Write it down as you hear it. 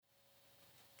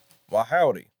Well,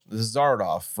 howdy. This is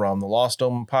Zardoff from the Lost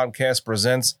Omen podcast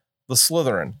presents The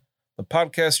Slytherin. The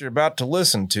podcast you're about to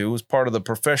listen to is part of the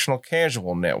Professional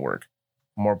Casual Network.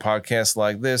 For more podcasts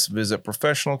like this, visit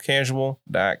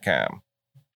professionalcasual.com.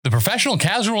 The Professional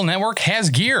Casual Network has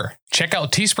gear. Check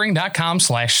out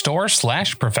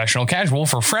teespring.com/store/professionalcasual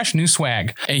for fresh new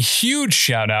swag. A huge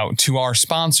shout out to our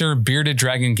sponsor,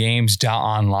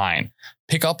 beardeddragongames.online.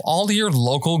 Pick up all your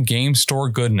local game store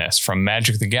goodness from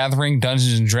Magic the Gathering,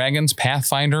 Dungeons & Dragons,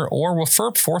 Pathfinder, or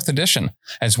WFRP 4th Edition,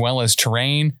 as well as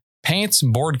terrain, paints,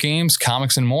 board games,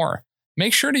 comics, and more.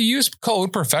 Make sure to use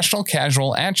code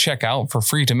PROFessionalCasual at checkout for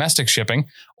free domestic shipping,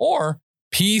 or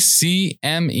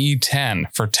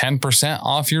PCME10 for 10%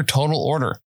 off your total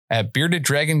order at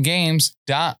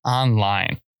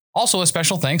beardeddragongames.online. Also, a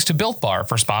special thanks to Built Bar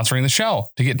for sponsoring the show.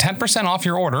 To get 10% off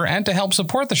your order and to help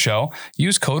support the show,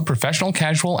 use code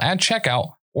PROFessionalCasual at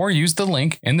checkout or use the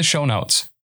link in the show notes.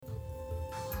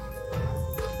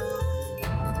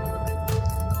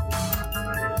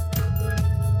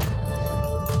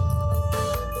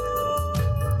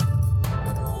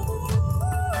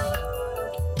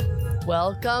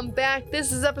 Welcome back.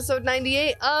 This is episode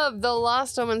 98 of the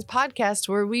Lost Omens podcast,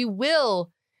 where we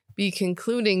will be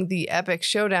concluding the epic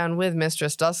showdown with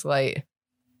Mistress Dusklight.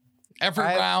 Every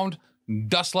round,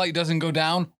 Dusklight doesn't go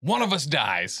down, one of us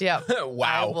dies. Yep.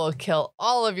 Wow. I will kill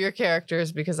all of your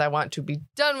characters because I want to be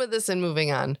done with this and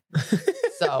moving on.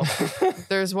 So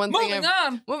there's one thing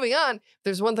moving on.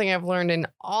 There's one thing I've learned in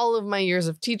all of my years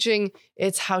of teaching.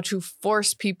 It's how to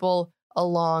force people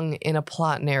along in a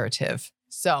plot narrative.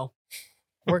 So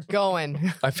we're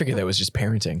going. I figured that was just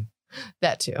parenting.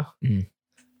 That too. Mm.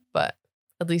 But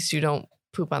at least you don't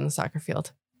poop on the soccer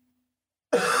field.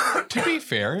 To be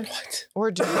fair, Or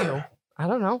do you? I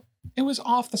don't know. it was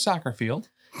off the soccer field.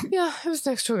 Yeah, it was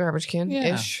next to a garbage can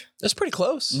ish. That's pretty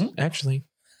close, actually.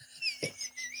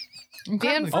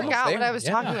 Dan forgot what I was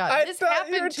talking about. This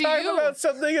happened to you. about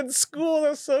something in school.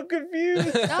 I'm so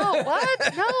confused. No,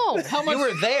 what? No. How much? You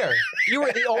were there. You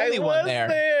were the only one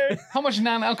there. How much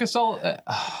non-alcohol? How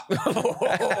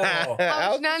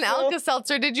much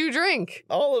non-Alka-Seltzer did you drink?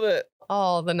 All of it.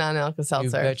 All the You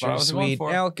non-Alka-Seltzer. bet What I your was going sweet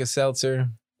for. Alka-Seltzer.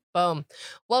 Boom.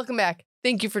 Welcome back.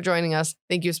 Thank you for joining us.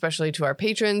 Thank you especially to our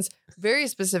patrons, very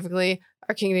specifically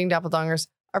our King Ding Doppelgangers,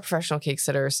 our professional cake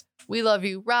sitters. We love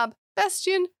you, Rob,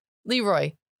 Bastian,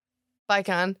 Leroy,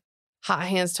 Vicon, Hot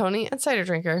Hands Tony, and Cider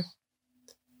Drinker.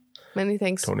 Many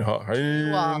thanks. Tony Hot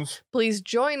Hands. Please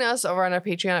join us over on our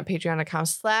Patreon at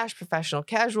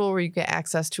patreon.com/professionalcasual, where you get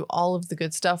access to all of the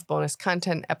good stuff, bonus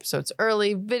content, episodes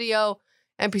early, video,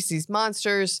 NPCs,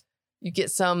 monsters. You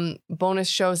get some bonus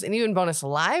shows and even bonus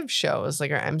live shows like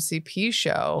our MCP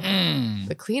show,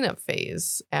 the cleanup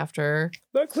phase after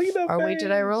The cleanup our Wait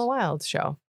Did I phase. Roll a Wild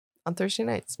show on Thursday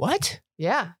nights. What?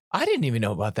 Yeah. I didn't even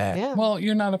know about that. Yeah. Well,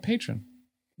 you're not a patron.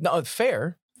 No,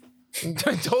 fair.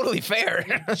 Totally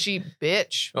fair. Cheap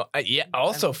bitch. Well, yeah,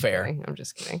 also I'm fair. kidding. I'm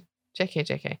just kidding.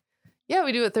 JK. Yeah,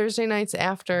 we do it Thursday nights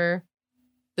after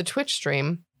the Twitch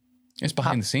stream. It's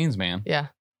behind the scenes, man. Yeah.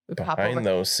 We pop over. Behind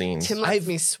those scenes. Tim lets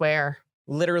me swear.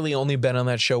 Literally only been on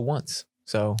that show once.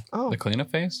 So, Oh, The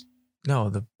cleanup phase? no,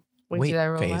 the wait, wait did I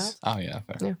roll phase. out? Oh, yeah,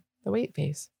 fair. Yeah. The wait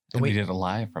phase. And we Wait. did it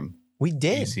live from We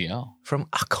did. ACL. From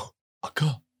Akko.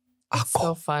 It's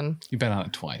so fun. You've been on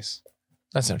it twice.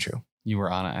 That's not true. You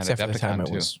were on it at Except for the time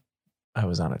Adepticon, too. I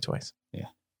was on it twice. Yeah.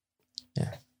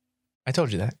 Yeah. I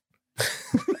told you that.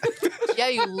 Yeah,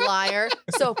 you liar.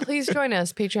 So please join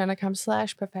us.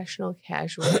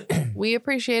 Patreon.com/professionalcasual. We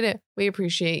appreciate it. We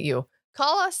appreciate you.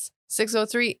 Call us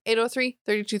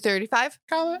 603-803-3235.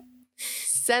 Call it.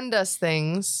 Send us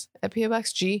things at P.O.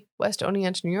 Box G, West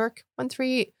Oneonta, New York,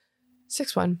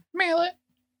 13861. Mail it.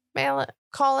 Mail it.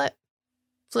 Call it.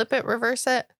 Flip it. Reverse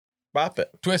it. Bop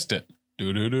it. Twist it.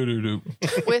 Do.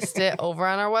 Twist it over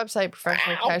on our website,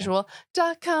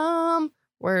 professionalcasual.com,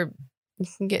 where you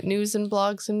can get news and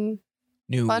blogs and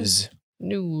News.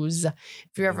 news.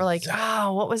 If you're ever like,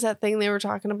 what was that thing they were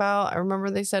talking about? I remember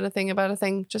they said a thing about a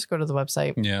thing. Just go to the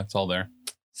website. Yeah, it's all there.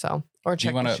 So, or Do you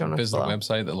check want the show to notes visit a below.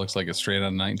 website that looks like it's straight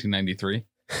out of 1993?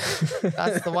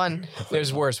 That's the one.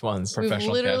 There's worse ones. We've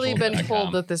literally been told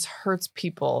Professionalcasual.com. that this hurts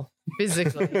people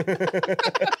physically.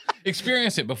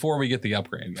 Experience it before we get the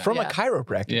upgrade. guys. From Yeah. a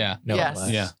chiropractor. Yeah. No Yes.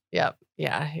 less. Yeah. Yep.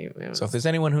 Yeah. It was- So if there's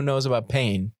anyone who knows about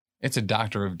pain, It's a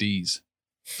doctor of D's.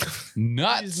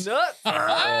 Nuts. Hey.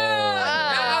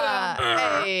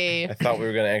 I thought we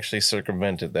were going to actually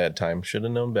circumvent it that time. Should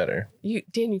have known better.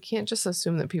 Dan, you can't just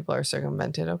assume that people are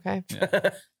circumvented, okay?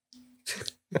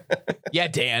 yeah,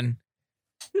 Dan.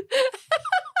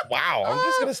 Wow, I'm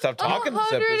just going to stop talking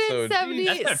this episode. 170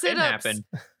 Jeez. That's not sit-ups. happen.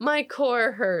 My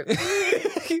core hurts.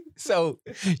 So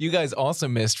you guys also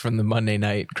missed from the Monday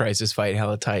night crisis fight,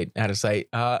 hella tight, out of sight.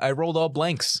 I rolled all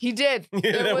blanks. He did.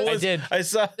 I did. I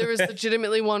saw. There was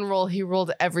legitimately one roll. He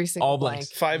rolled every single All blank.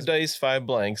 blanks. 5 dice, 5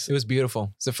 blanks. It was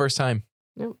beautiful. It's the first time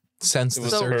Yep. since It the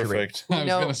was surgery. perfect. I was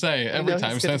know- going to say, every know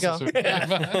time he's gonna since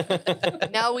the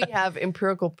Now we have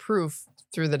empirical proof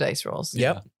through the dice rolls.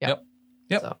 Yep. Yep.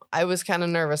 So I was kind of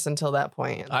nervous until that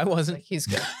point. I wasn't. Like, he's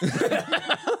good.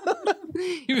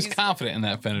 He was He's confident in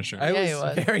that finisher. I Yeah, he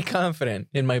was was. very confident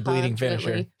in my bleeding finisher.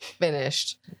 confidently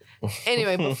finished.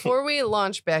 Anyway, before we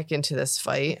launch back into this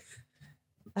fight,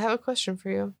 I have a question for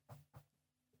you.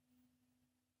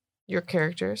 Your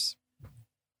characters.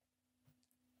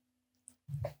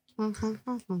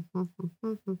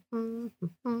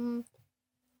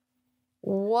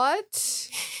 What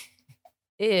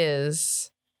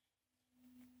is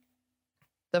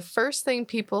the first thing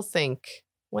people think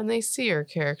when they see your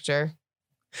character?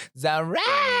 Zarask!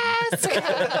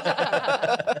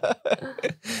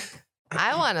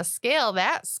 I want to scale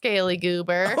that scaly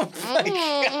goober.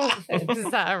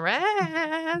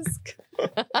 Zarask.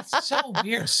 It's so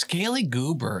weird. Scaly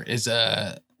goober is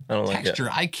a I don't like it. texture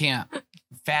I can't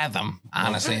fathom.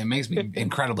 Honestly, it makes me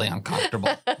incredibly uncomfortable.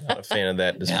 Not a fan of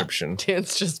that description.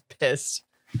 Dan's just pissed.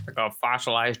 Like a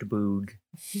fossilized boog.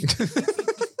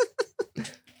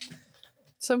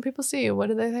 Some people see you. What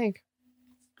do they think?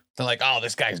 They're like, oh,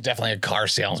 this guy's definitely a car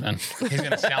salesman. He's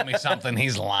going to sell me something.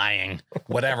 He's lying.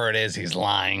 Whatever it is, he's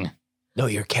lying. Know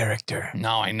your character.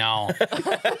 No, I know.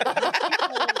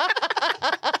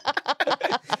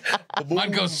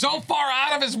 Mud goes so far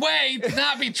out of his way to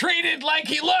not be treated like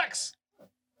he looks.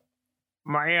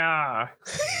 My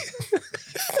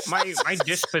my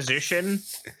disposition,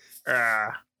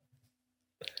 my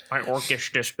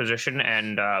orcish disposition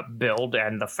and build,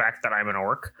 and the fact that I'm an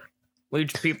orc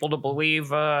leads people to believe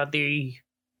the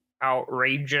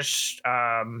outrageous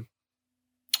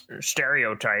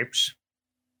stereotypes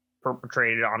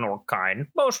perpetrated on orc kind.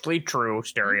 Mostly true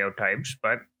stereotypes,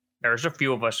 but there's a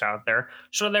few of us out there.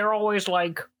 So they're always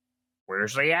like,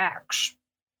 where's the axe?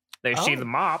 They see the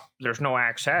mop. There's no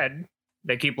axe head.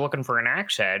 They keep looking for an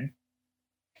axe head.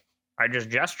 I just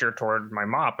gesture toward my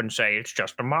mop and say, it's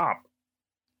just a mop.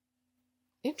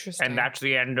 Interesting. And that's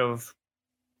the end of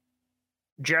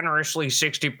generously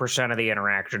 60% of the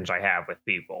interactions I have with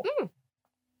people.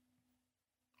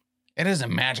 It is a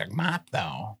magic mop,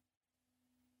 though.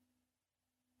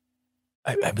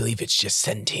 I believe it's just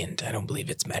sentient. I don't believe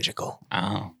it's magical.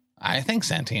 Oh, I think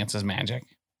sentience is magic.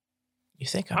 You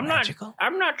think I'm magical?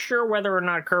 I'm not sure whether or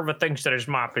not Curva thinks that his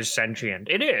mop is sentient.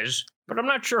 It is, but I'm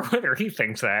not sure whether he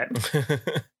thinks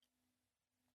that.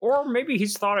 Or maybe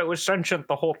he's thought it was sentient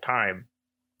the whole time.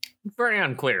 Very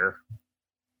unclear.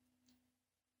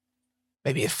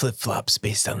 Maybe it flip-flops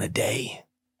based on the day.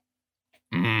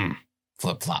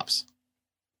 Flip-flops.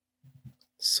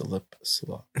 Slip.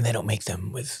 And they don't make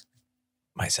them with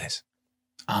my size.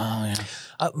 Oh,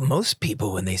 yeah. Most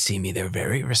people, when they see me, they're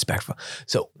very respectful.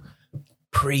 So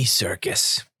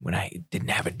pre-circus, when I didn't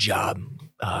have a job,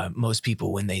 most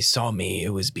people, when they saw me, it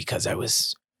was because I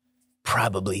was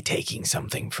probably taking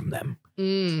something from them.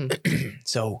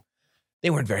 So they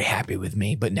weren't very happy with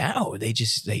me. But now they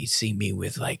see me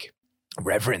with like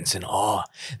reverence and awe.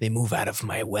 They move out of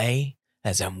my way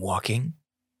as I'm walking.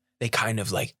 They kind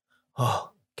of like,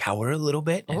 cower a little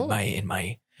bit in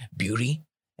my beauty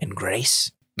and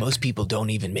grace. Most people don't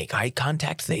even make eye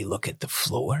contact. They look at the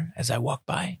floor as I walk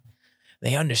by.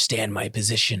 They understand my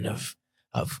position of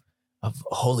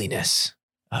holiness,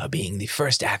 being the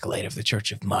first acolyte of the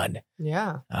Church of Mud.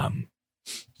 Yeah.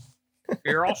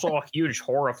 You're also a huge,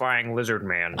 horrifying lizard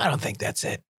man. I don't think that's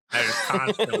it. That is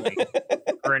constantly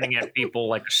grinning at people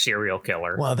like a serial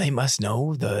killer. Well, they must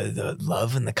know the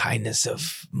love and the kindness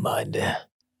of Mud.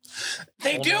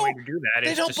 They The do. only way to do that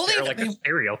They is don't to stare believe like it. a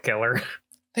serial killer.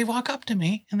 They walk up to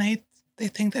me and they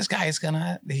think this guy is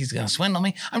he's gonna swindle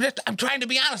me. I'm trying to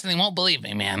be honest and they won't believe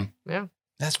me, man. Yeah.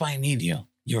 That's why I need you.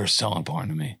 You're so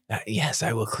important to me. Yes,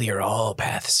 I will clear all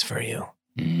paths for you.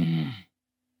 See,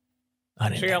 a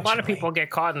lot of Unintentionally. people get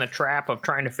caught in the trap of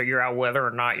trying to figure out whether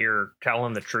or not you're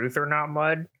telling the truth or not,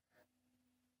 Mud.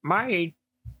 My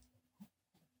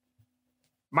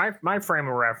frame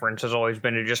of reference has always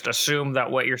been to just assume that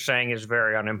what you're saying is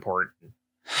very unimportant.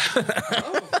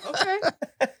 Okay.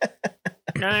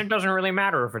 And it doesn't really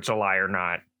matter if it's a lie or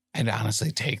not. I'd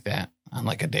honestly take that on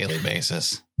like a daily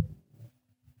basis.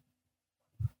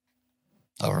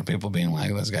 Over people being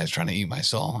like, this guy's trying to eat my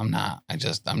soul. I'm not.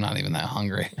 I'm not even that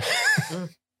hungry.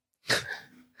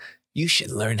 You should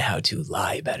learn how to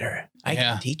lie better. I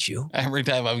Yeah. can teach you. Every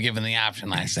time I'm given the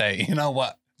option, I say, you know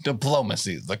what?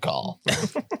 Diplomacy is the call.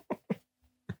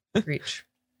 Reach.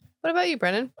 What about you,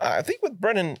 Brennan? I think with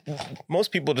Brennan,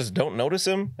 most people just don't notice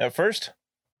him at first,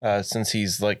 since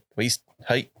he's like waist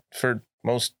height for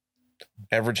most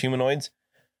average humanoids.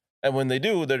 And when they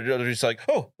do, they're just like,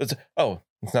 it's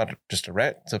not just a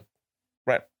rat, it's a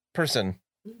rat person.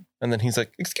 And then he's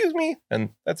like, excuse me. And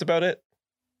that's about it.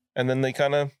 And then they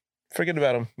kind of forget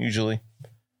about him, usually.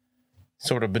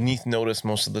 Sort of beneath notice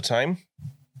most of the time.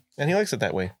 And he likes it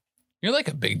that way. You're like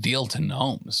a big deal to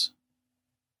gnomes.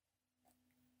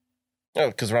 Oh,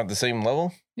 because we're at the same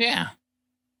level? Yeah.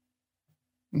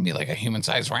 You'd be like a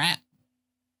human-sized rat.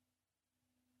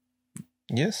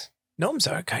 Yes. Gnomes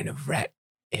are kind of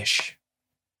rat-ish.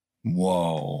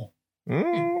 Whoa.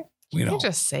 Mm. We You don't. can't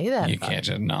just say that. You can't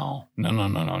just, no.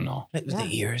 No. With the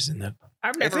ears and the...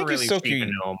 I've never think really it's so seen a cute.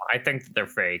 gnome. I think that they're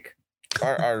fake.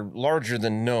 are larger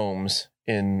than gnomes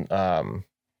in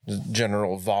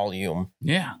general volume.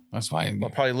 Yeah, that's why.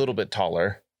 Well, probably a little bit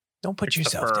taller. Don't put It's the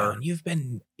yourself fur. down. You've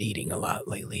been eating a lot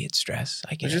lately. It's stress.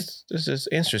 I get It's just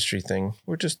ancestry thing.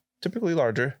 We're just typically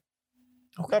larger.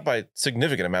 it. Okay. Not by a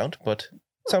significant amount, but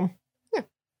some.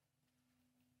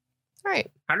 All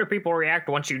right. How do people react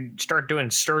once you start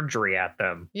doing surgery at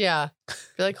them? Yeah.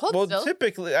 You're like, hold Well, still.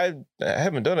 typically, I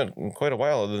haven't done it in quite a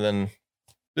while other than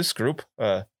this group.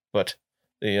 But,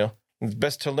 it's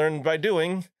best to learn by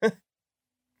doing.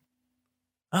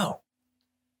 Oh,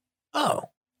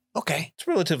 okay. It's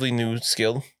a relatively new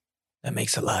skill. That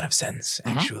makes a lot of sense,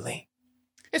 actually.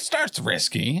 It starts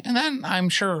risky, and then I'm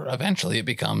sure eventually it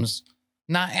becomes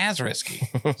not as risky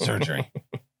surgery.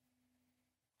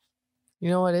 You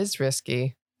know what is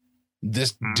risky?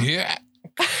 This dick.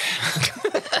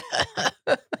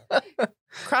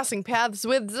 Crossing paths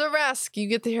with Zaresk. You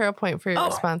get the hero point for your Oh.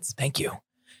 response. Thank you.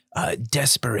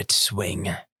 Desperate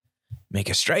swing. Make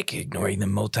a strike, ignoring the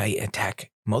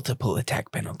multiple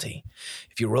attack penalty.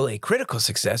 If you roll a critical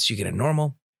success, you get a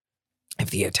normal. If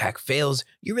the attack fails,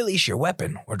 you release your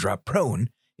weapon or drop prone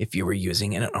if you were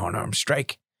using an unarmed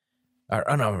strike or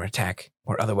unarmed attack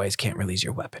or otherwise can't release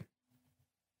your weapon.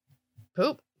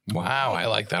 Poop. Wow, I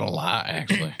like that a lot,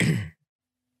 actually.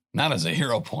 Not as a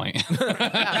hero point.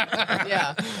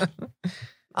 Yeah.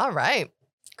 All right.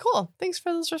 Cool. Thanks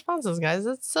for those responses, guys.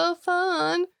 It's so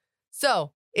fun.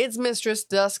 So it's Mistress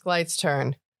Dusklight's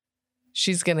turn.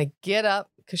 She's going to get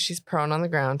up because she's prone on the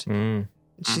ground. Mm.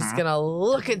 She's Mhm. going to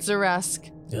look at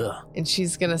Zaresk Ugh. and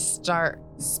she's going to start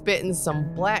spitting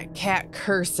some black cat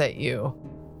curse at you.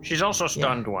 She's also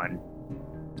stunned one.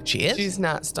 She is? She's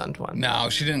not stunned one. No,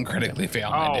 she didn't critically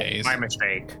fail my Oh, days. my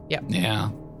mistake. Yeah.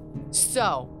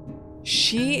 So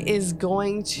she is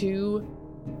going to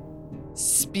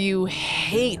spew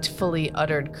hatefully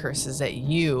uttered curses at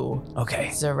you, Okay.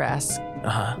 Zaresk,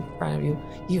 Uh-huh. in front of you.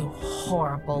 You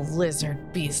horrible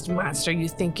lizard beast monster. You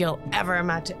think you'll ever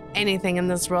amount to anything in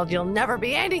this world. You'll never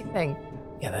be anything,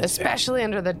 Yeah, that's fair. especially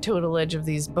under the tutelage of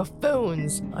these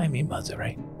buffoons. I mean, Muzza,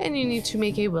 right? And you need to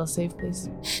make a will save, please.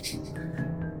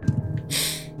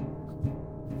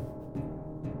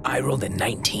 I rolled a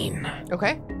 19.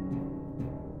 Okay.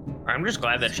 I'm just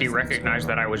glad that she recognized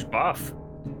that I was buff.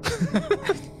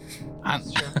 I'm-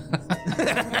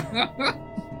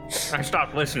 I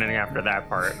stopped listening after that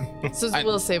part. So I-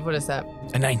 will save, what is that?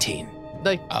 A 19.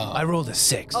 Like, I rolled a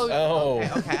 6. Oh.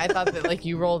 okay. I thought that like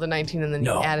you rolled a 19 and then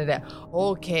No. you added it.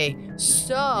 Okay,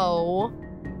 so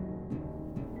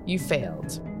you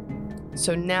failed.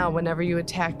 So now whenever you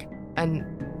attempt an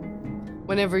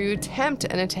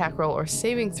attack roll or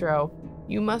saving throw,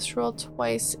 you must roll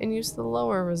twice and use the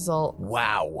lower result.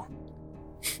 Wow.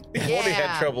 What he had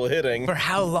Yeah. trouble hitting. For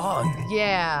how long?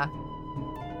 Yeah.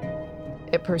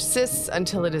 It persists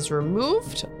until it is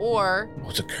removed, or Oh,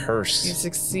 it's a you curse.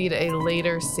 succeed a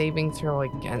later saving throw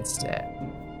against it.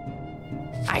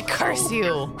 I curse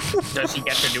you! Does he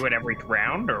get to do it every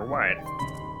round or what?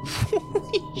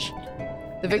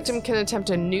 The victim can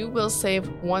attempt a new will save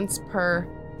once per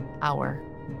hour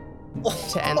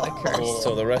to end the curse.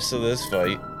 So the rest of this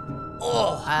fight,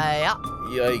 Oh, Yeah.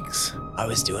 yikes. I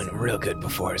was doing real good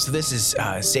before. So this is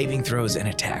saving throws and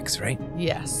attacks, right?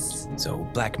 Yes. So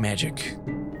black magic,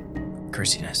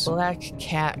 cursiness. Black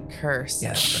cat curse. Yeah,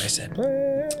 that's what I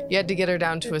said. You had to get her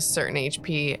down to a certain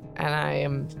HP, and I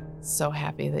am so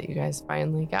happy that you guys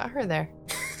finally got her there.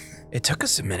 It took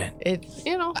us a minute.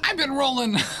 I've been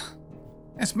rolling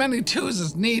as many twos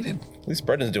as needed. At least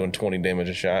Brendan's doing 20 damage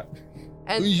a shot.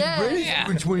 And then, Yeah.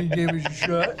 20 damage a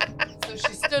shot. so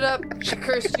she stood up, she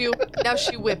cursed you, now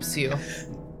she whips you.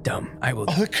 Dumb. I will.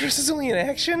 Oh, the curse is only in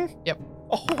action? Yep.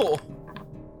 Oh.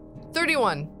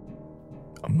 31,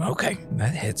 Okay,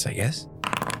 that hits, I guess.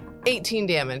 18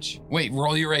 damage. Wait,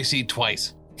 roll your AC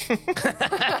twice.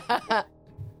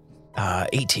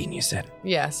 18, you said.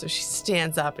 Yeah, so she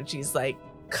stands up and she's like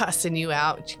cussing you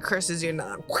out. And she curses you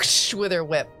not whoosh, with her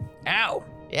whip. Ow!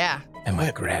 Yeah. Am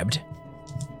I grabbed?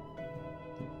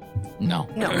 No.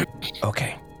 No.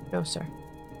 Okay. No, sir.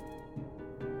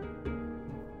 All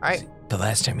right. The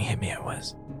last time you hit me, I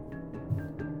was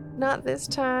Not this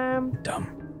time.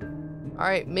 dumb. All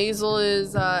right. Maisel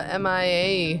is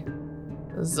MIA.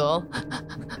 Zul.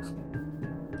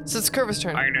 So it's Curva's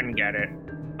turn. I didn't get it.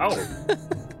 Oh.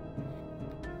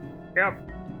 Yep.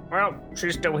 Well,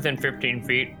 she's still within 15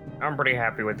 feet. I'm pretty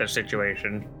happy with this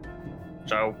situation.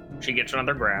 So, she gets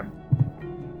another grab.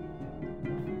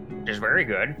 Which is very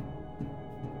good.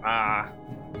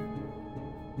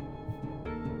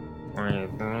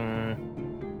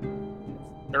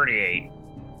 38.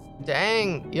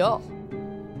 Dang. Yup.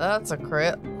 That's a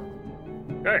crit.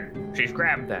 Good. She's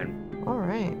grabbed then. All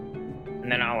right.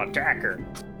 And then I'll attack her.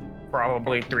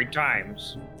 Probably 3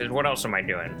 times. Because what else am I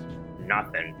doing?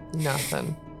 Nothing.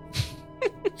 Nothing.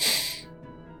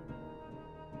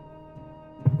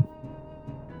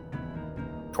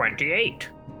 28.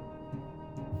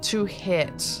 To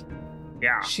hit.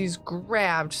 Yeah. She's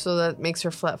grabbed, so that makes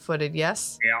her flat-footed.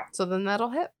 Yes. Yeah. So then that'll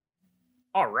hit.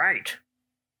 All right.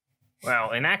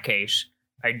 Well, in that case,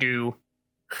 I do.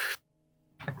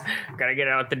 Gotta get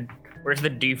out the. Where's the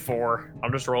D4? I'll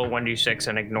just roll 1d6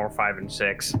 and ignore 5 and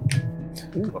 6.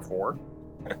 Ooh, a 4.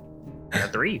 And a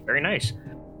 3. Very nice.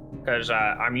 Because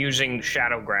I'm using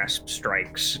Shadow Grasp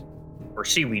strikes, or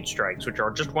Seaweed strikes, which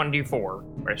are just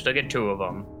 1d4, but I still get 2 of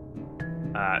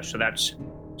them. So that's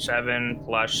 7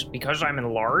 plus. Because I'm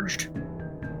enlarged.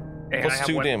 And Plus I have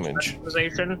 2 weapon damage.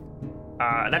 specialization,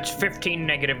 that's 15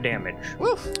 negative damage.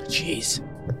 Woo. Jeez.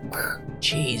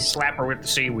 Jeez. Slap her with the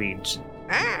seaweeds.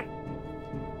 Ah.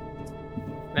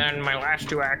 Then my last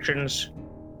 2 actions.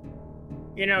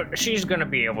 You know, she's gonna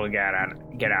be able to get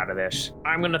out of this.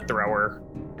 I'm gonna throw her.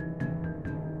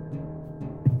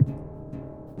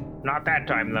 Not that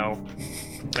time though.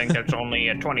 I think that's only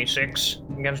a 26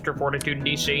 against her Fortitude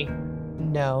DC.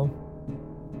 No.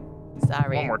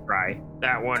 Sorry. One more try.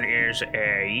 That one is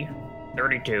a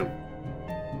 32.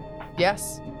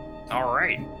 Yes. All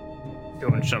right.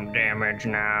 Doing some damage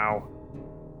now.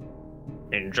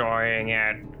 Enjoying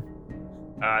it.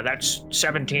 That's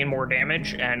 17 more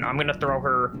damage, and I'm gonna throw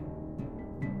her.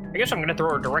 I guess I'm gonna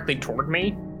throw her directly toward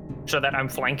me, so that I'm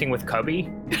flanking with Cubby.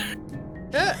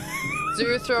 So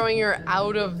you're throwing her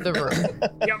out of the room.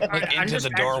 Yep, Like I'm into just the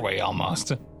doorway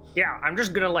almost. Yeah, I'm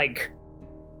just gonna like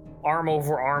arm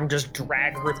over arm, just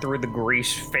drag her through the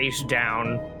grease, face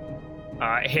down,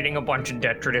 hitting a bunch of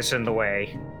detritus in the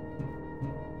way,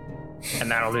 and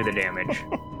that'll do the damage.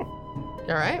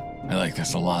 All right. I like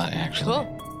this a lot, actually.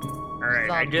 Cool. All right,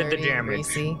 It's all I did the dirty and damage.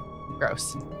 greasy.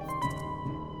 Gross.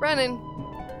 Brennan,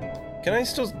 Can I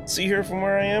still see her from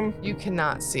where I am? you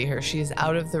cannot see her. She is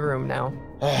out of the room now.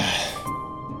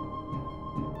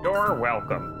 You're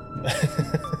welcome.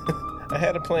 I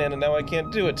had a plan and now I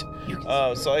can't do it.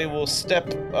 So I will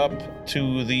step up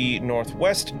to the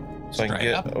northwest so I can Straight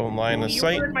get up. a line of You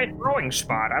sight. were in my throwing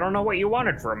spot. I don't know what you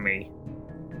wanted from me.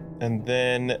 And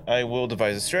then I will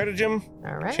devise a stratagem,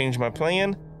 All right. change my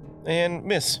plan, and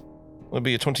miss. It'll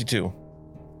be a 22.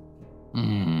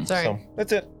 Mm, Sorry. So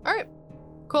that's it. All right.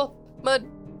 Cool. Mud.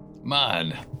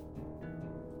 mud.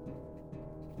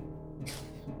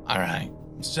 All right.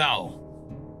 So,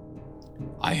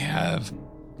 I have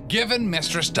given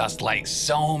Mistress Dustlight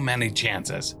so many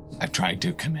chances. I've tried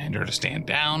to command her to stand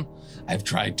down. I've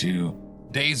tried to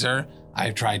daze her.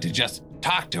 I've tried to just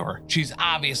talk to her. She's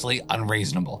obviously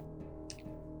unreasonable,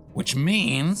 which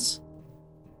means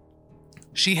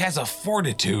she has a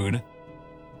fortitude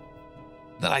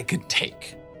that I could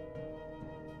take.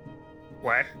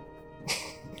 What?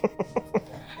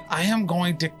 I am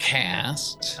going to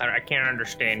cast I can't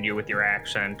understand you with your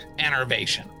accent.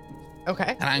 Enervation,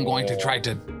 Okay. and I'm going to try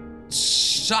to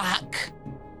suck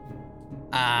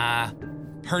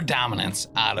her dominance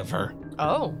out of her.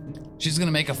 Oh. She's going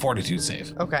to make a fortitude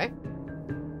save. Okay.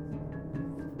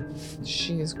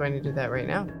 She is going to do that right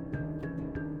now.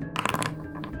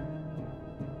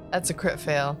 That's a crit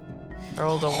fail. I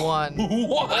rolled a 1.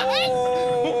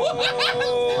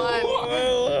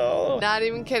 Oh. Not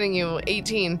even kidding you.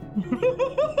 18.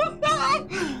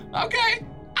 Okay.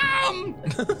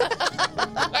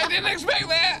 I didn't expect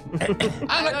that.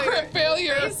 On a crit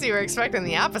failure, Face, you were expecting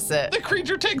the opposite. the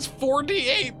creature takes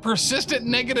 48 persistent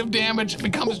negative damage,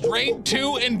 becomes drained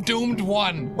 2 and doomed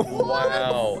 1.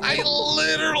 Wow. I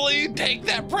literally take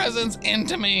that presence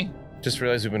into me. Just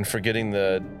realized we've been forgetting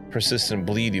the persistent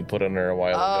bleed you put on her a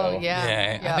while Oh, ago.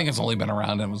 yeah. I think it's only been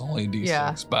around. It was only a D6,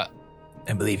 Yeah. but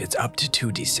I believe it's up to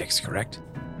 2d6, correct?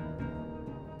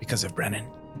 because of Brennan.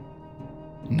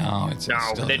 No, it's No,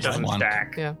 still it just doesn't one.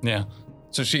 stack. Yeah. Yeah.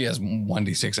 So she has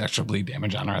 1d6 extra bleed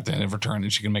damage on her at the end of her turn,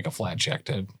 and she can make a flat check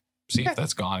to see Okay. if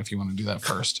that's gone. If you want to do that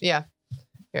first. Yeah.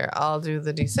 Here, I'll do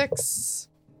the D6.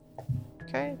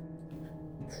 Okay.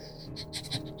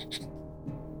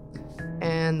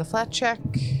 And the flat check.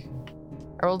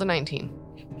 I rolled a 19.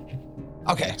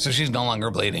 Okay, so she's no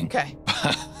longer bleeding. Okay.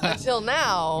 Until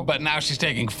now. But now she's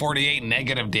taking 48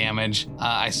 negative damage.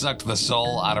 I sucked the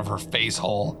soul out of her face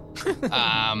hole.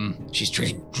 She's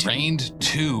trained. Drained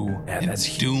 2 Yeah, and that's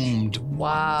huge. doomed.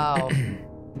 Wow.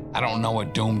 I don't know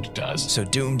what doomed does. So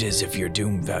doomed is if your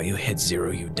doom value hits 0,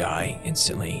 you die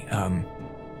instantly.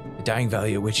 The dying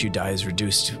value at which you die is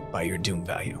reduced by your doom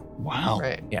value. Wow.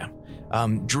 Right.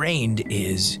 Drained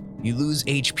is you lose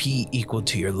HP equal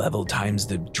to your level times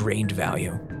the drained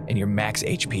value, and your max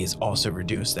HP is also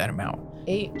reduced that amount.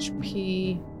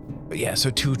 HP. But yeah, so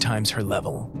 2 times her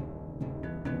level.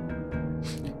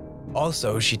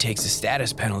 Also, she takes a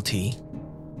status penalty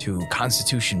to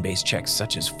constitution-based checks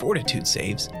such as fortitude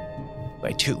saves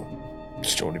by 2.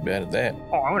 She's already bad at that.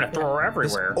 Oh, I'm gonna throw her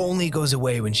This everywhere. only goes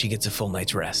away when she gets a full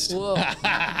night's rest. Whoa.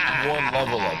 One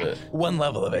level of it. One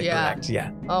level of it, Yeah. correct? Yeah.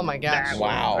 Oh my gosh. That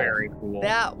Wow. was very cool.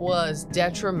 That was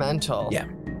detrimental. Yeah.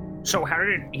 So how did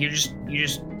it? You just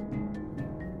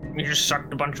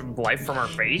sucked a bunch of life from her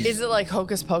face? Is it like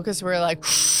Hocus Pocus where like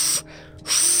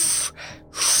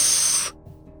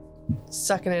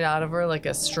sucking it out of her like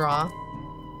a straw?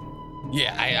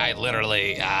 Yeah, I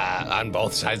literally, on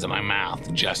both sides of my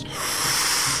mouth, just.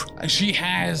 She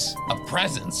has a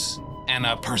presence and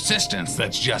a persistence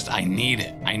that's just, I need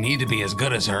it. I need to be as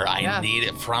good as her. I Yeah. need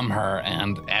it from her,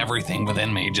 and everything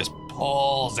within me just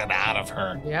pulls it out of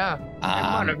her. Yeah. Come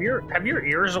on, have your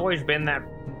ears always been that,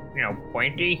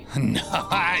 pointy? No,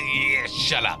 yeah,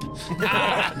 shut up.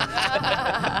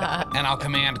 And I'll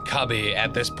command Cubby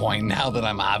at this point, now that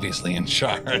I'm obviously in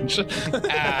charge.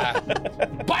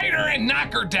 Bite her and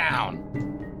knock her down.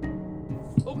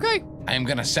 Okay. I am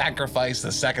gonna sacrifice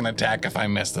the second attack if I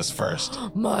miss this first.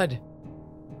 Mud.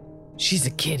 She's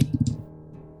a kitty.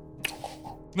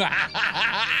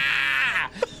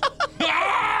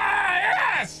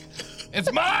 Yes!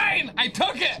 It's mine! I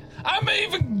took it! I'm gonna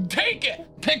even take it!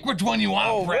 Pick which one you want,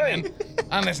 Oh, Brennan.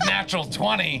 On this natural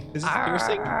 20. Is this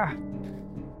piercing?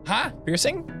 Huh?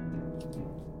 Piercing?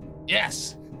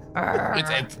 Yes. It's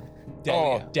Dead.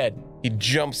 Oh. Dead. He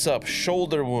jumps up,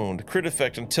 shoulder wound, crit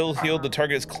effect until healed. The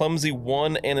target is clumsy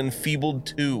 1 and enfeebled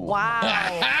 2. Wow.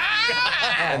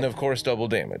 And of course, double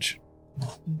damage.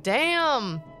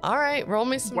 Damn. All right. Roll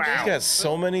me some Wow. She's damage. got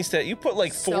so many You put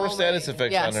like 4 So status many.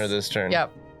 effects Yes. on her this turn.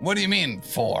 Yep. What do you mean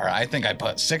 4? I think I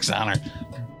put 6 on her.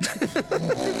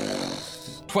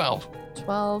 12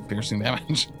 12. piercing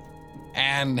damage.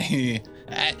 And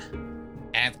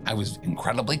and I was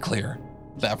incredibly clear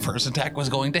that first attack was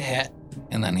going to hit,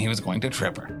 and then he was going to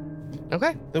trip her.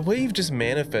 Okay. The way you've just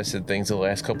manifested things the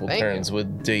last couple Thank turns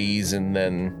with Daze and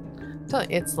then So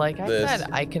it's like I This. said,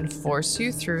 I can force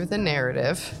you through the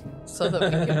narrative so that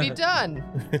we can be done.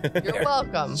 You're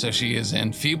welcome. So she is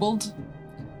enfeebled,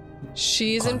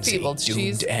 She's Clumsy, enfeebled. doomed,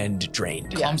 She's and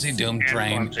drained. Yeah. clumsy, Yes. doomed, And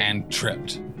drained, clumsy. and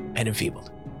tripped. And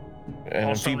enfeebled. and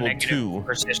Also enfeebled negative 2,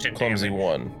 persistent clumsy damage.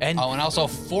 1. And Oh, and also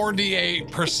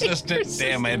 48 persistent,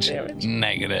 damage, damage.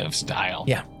 negative style.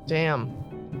 Yeah. damn.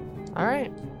 All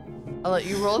right. I'll let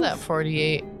you roll that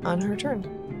 48 on her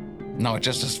turn. No, it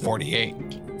just is 48.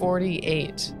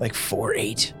 48. like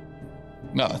 4-8.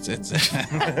 No, it's It's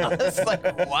like,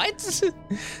 what?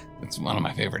 it's one of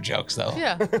my favorite jokes though.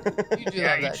 Yeah. You do Yeah,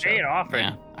 love you that say it joke. often.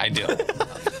 Yeah, I do.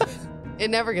 It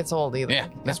never gets old either. Yeah,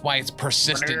 that's why it's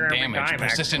persistent Running every damage. time,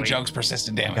 Persistent actually. jokes,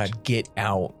 persistent damage. God, get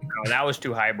out. No, that was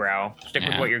too highbrow. Stick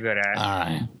with Yeah. what you're good at. All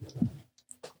right.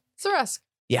 Zaresk,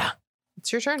 Yeah.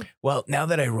 it's your turn. Well, now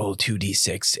that I roll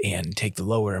 2d6 and take the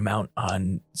lower amount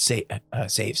on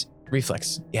saves,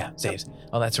 reflex, saves,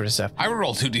 all that sort of stuff. I would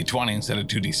roll 2d20 instead of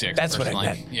 2d6. That's what I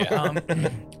personally. meant. Yeah.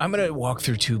 I'm gonna walk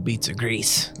through 2 beats of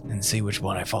grease and see which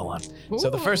one I fall on. So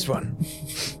the first one,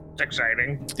 It's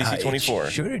exciting. DC 24.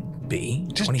 it should be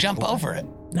Just 24. jump over it.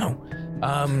 No.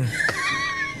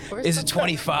 Where's Is the it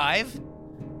 25?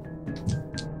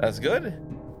 That's good.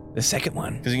 The second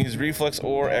one. Because you can use reflex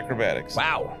or acrobatics.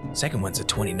 Wow. Second one's a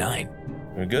 29.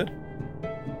 We're good.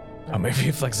 Oh, my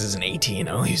reflex is an 18.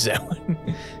 I'll use that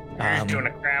one. You're doing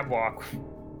a crab walk.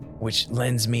 Which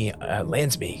lands me,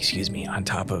 on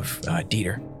top of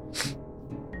Dieter.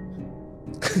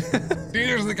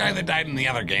 Peter's the guy that died in the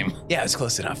other game. Yeah, it's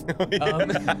close enough.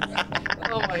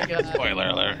 Oh my god. Spoiler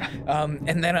alert.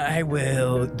 And then I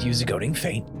will use a goading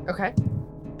feint, Okay.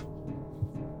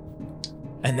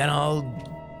 and then I'll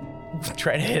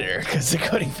try to hit her because the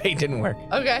coding fate didn't work.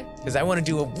 Okay. Because I want to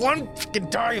do a 1 fucking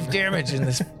die of damage in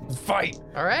this fight.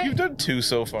 All right. You've done 2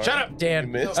 so far. Shut up, Dan. You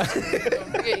missed. Don't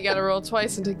forget, you got to roll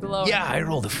twice and take the low. Yeah, I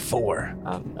rolled a 4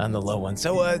 on the low one.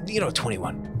 So,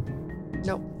 21.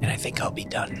 Nope. And I think I'll be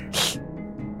done.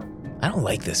 I don't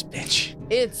like this bitch.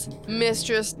 It's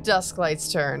Mistress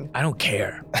Dusklight's turn. I don't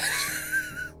care.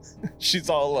 She's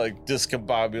all like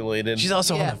discombobulated. She's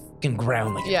also Yeah. on the fucking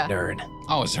ground like Yeah. a nerd.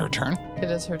 Oh, it's her turn? It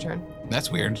is her turn.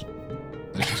 That's weird.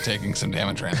 That she's taking some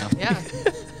damage right now. Yeah.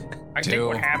 I think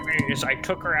what happened is I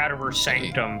took her out of her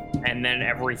sanctum, and then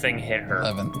everything hit her.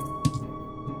 11.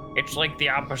 It's like the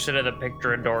opposite of the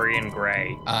picture of Dorian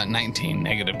Gray. 19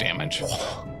 negative damage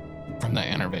from the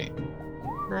innervate.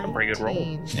 A pretty good roll.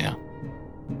 19. Yeah.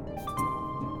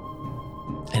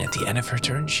 And at the end of her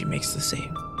turn, she makes the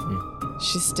same.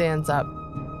 She stands up.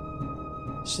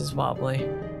 She's wobbly.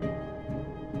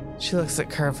 She looks at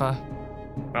Curva.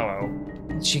 Hello.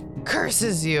 And she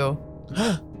curses you.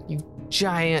 You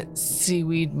giant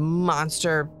seaweed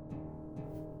monster.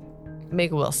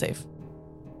 Make a will save.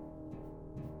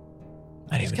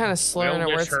 I didn't She's even. kind of slurring her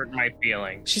Will words. this hurt my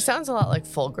feelings? She sounds a lot like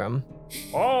Fulgrim.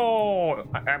 Oh,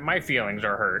 my feelings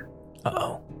are hurt.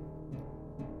 Uh-oh.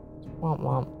 Womp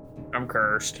womp. I'm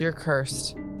cursed. You're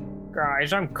cursed.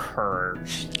 Guys, I'm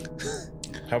cursed.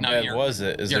 How No, bad you're- was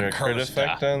it? Is you're there a crit cursed,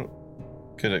 effect on?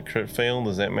 Could a crit fail?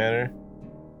 Does that matter?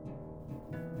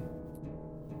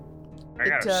 I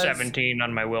got It a does 17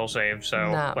 on my will save,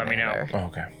 so Not let me know. matter. Oh,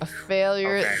 okay. A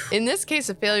failure. Okay. In this case,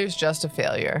 a failure is just a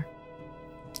failure.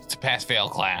 It's a pass-fail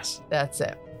class. That's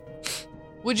it.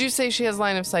 Would you say she has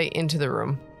line of sight into the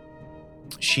room?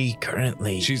 She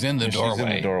currently. She's in the doorway. She's in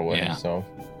the doorway, Yeah. so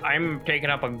I'm taking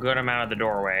up a good amount of the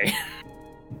doorway.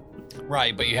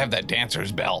 Right, but you have that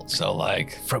dancer's belt, so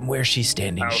like... From where she's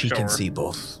standing, Oh, she can sure. see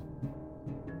both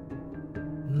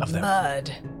of them.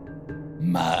 Mud.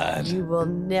 Mud. You will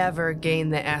never gain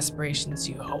the aspirations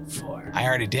you hope for. I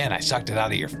already did. I sucked it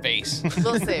out of your face.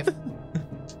 Will save.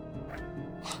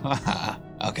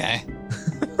 Okay.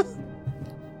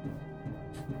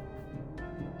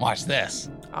 Watch this.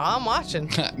 I'm watching.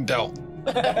 Don't.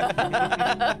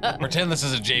 Pretend this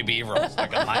is a JB roll so I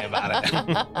can lie about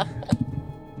it.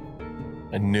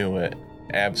 I knew it.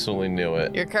 Absolutely knew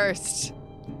it. You're cursed.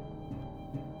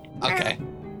 Okay.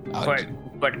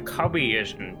 But Cubby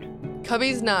isn't.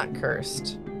 Cubby's not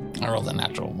cursed. I rolled a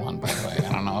natural 1, by the way.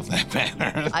 I don't know if that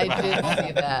matters. I did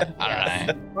see that. All yes.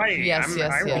 right. Right, Yes,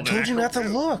 yes, I yes. rolled I a told you not to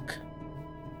natural look.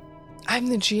 I'm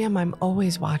the GM. I'm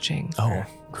always watching. Oh,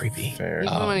 creepy. Fair.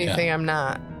 Even Oh, when you yeah. think I'm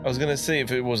not. I was gonna say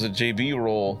if it was a JB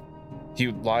roll, he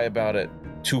would lie about it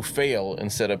to fail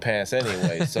instead of pass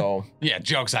anyway. So Yeah,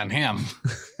 joke's on him.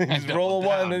 just roll a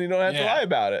 1 and you don't have to Yeah. lie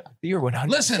about it. You're 100%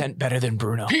 Listen. better than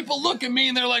Bruno. People look at me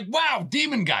and they're like, wow,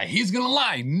 demon guy, he's gonna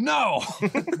lie. No.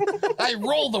 I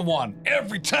roll the 1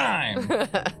 every time.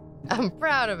 I'm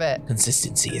proud of it.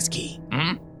 Consistency is key.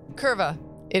 Curva,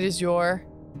 it is your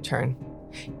turn.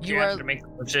 You have to make the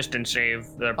persistent save,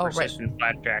 the Oh, right. persistent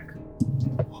flat check.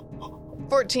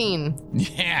 14.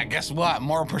 Yeah, guess what?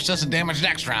 More persistent damage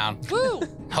next round. Woo!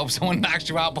 Hope someone knocks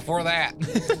you out before that.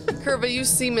 Curva, you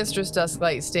see Mistress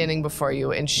Dusklight standing before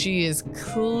you, and she is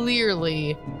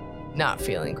clearly not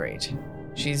feeling great.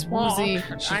 She's woozy.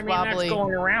 She's I mean, wobbly. that's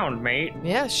going around, mate.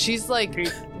 Yeah, she's like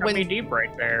She's When- me deep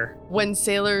right there. when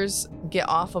sailors get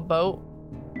off a boat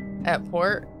at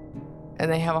port and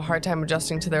they have a hard time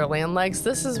adjusting to their land legs.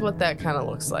 This is what that kind of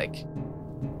looks like.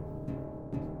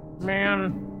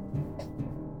 Man.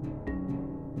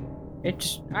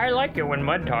 I like it when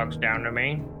Mud talks down to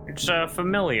me. It's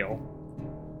familial.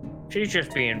 She's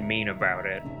just being mean about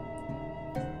it.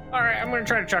 Alright, I'm gonna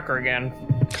try to chuck her again.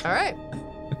 All right.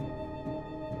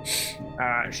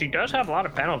 She does have a lot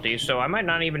of penalties, so I might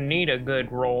not even need a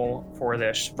good roll for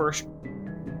this. First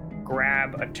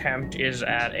grab attempt is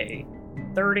at a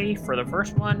 30 for the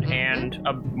first one, and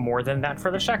more than that for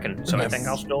the second, so I think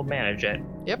I'll still manage it.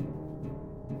 Yep.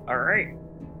 Alright.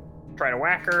 Try to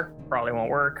whack her. Probably won't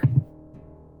work.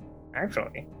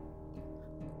 Actually.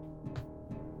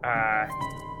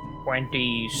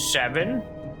 27?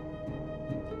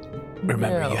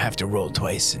 Remember, No. you have to roll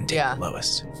twice and take Yeah. the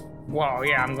lowest. Well,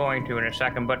 yeah, I'm going to in a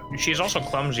second, but she's also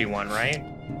clumsy one, right?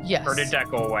 Yes. Or did that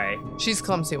go away? She's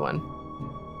clumsy one.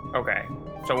 Okay.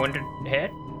 So when did it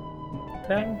hit?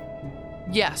 Then?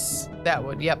 Yes, that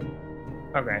would. Yep.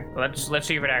 Okay. Let's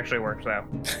see if it actually works though.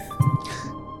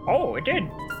 Oh, it did.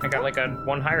 I got like a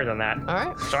 1 higher than that. All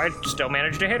right. So I still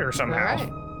managed to hit her All somehow. right.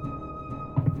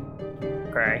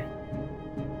 Okay.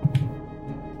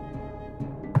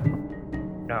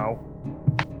 No.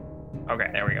 Okay,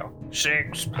 there we go.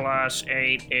 6 plus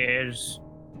 8 is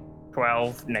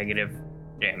 12 negative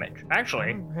damage.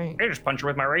 Actually, All right. I just punch her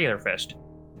with my regular fist.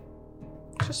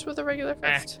 Just with a regular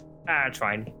fist. It's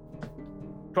fine.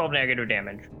 12 negative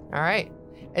damage. All right.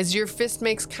 As your fist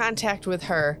makes contact with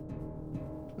her,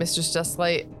 Mistress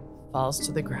Dustlight falls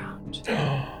to the ground.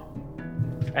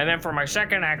 And then for my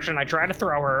second action, I try to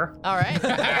throw her. All right. We're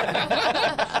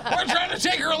trying to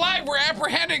take her alive. We're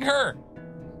apprehending her.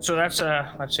 So that's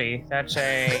let's see, that's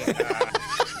a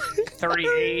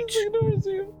 38.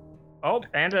 Oh,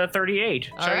 and a 38.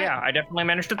 All So right. yeah, I definitely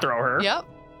managed to throw her. Yep.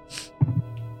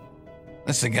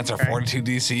 This is against our Okay. 42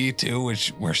 DC too,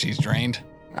 where she's drained.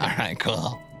 All right, cool.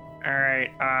 All right,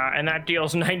 and that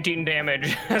deals 19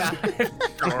 damage.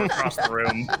 Throw her across the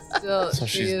room. Still, So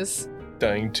she she's- is.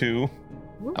 Dying too,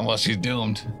 Well, she's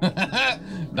doomed.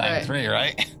 Dying Right. 3,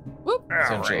 right? Whoop. All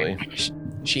essentially. right.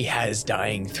 She has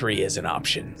dying 3 as an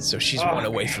option, so she's Oh, one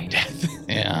away from death.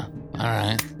 Yeah. All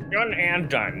right. Done and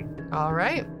done. All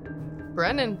right.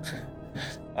 Brennan,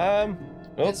 Well,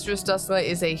 Mistress Dustlight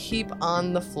is a heap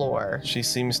on the floor. she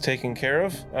seems taken care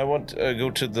of. I want to go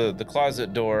to the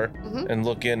closet door Mhm. and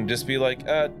look in, just be like,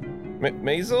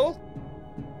 Maisel?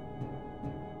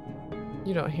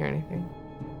 You don't hear anything.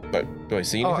 But do I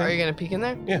see Oh, anything? are you going to peek in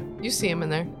there? Yeah. You see him in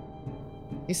there.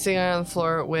 He's sitting on the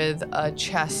floor with a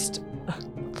chest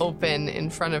open in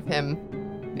front of him.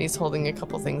 And he's holding a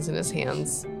couple things in his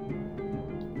hands.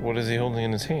 What is he holding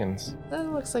in his hands?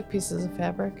 That looks like pieces of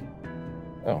fabric.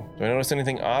 Oh, do I notice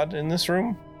anything odd in this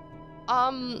room?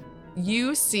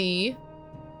 You see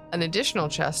an additional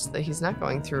chest that he's not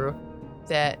going through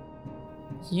that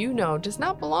you know does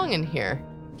not belong in here.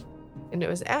 And it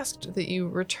was asked that you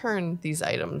return these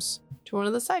items to one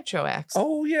of the sideshow acts.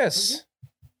 Oh, yes.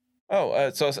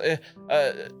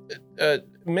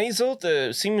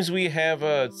 Maisel, seems we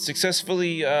have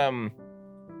successfully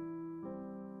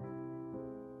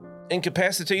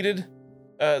incapacitated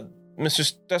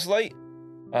Mr. Dustlight.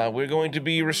 We're going to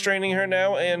be restraining her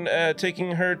now and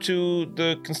taking her to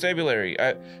the constabulary.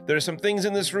 There are some things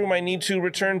in this room I need to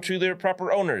return to their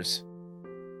proper owners.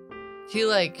 He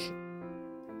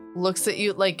looks at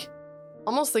you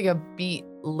almost like a beat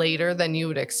later than you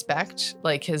would expect.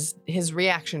 Like his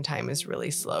reaction time is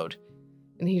really slowed.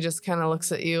 And he just kind of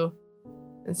looks at you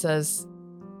and says,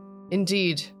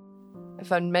 "Indeed, I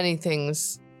found many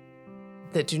things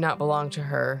that do not belong to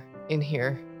her in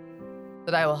here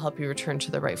that I will help you return to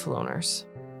the rightful owners."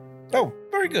 Oh,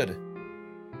 very good.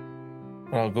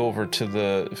 I'll go over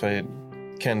to if I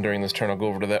can during this turn, I'll go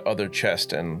over to that other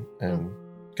chest and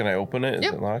can I open it? Is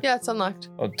Yep. it locked? Yeah, it's unlocked.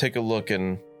 I'll take a look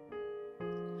and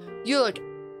You look,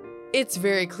 it's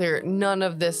very clear. None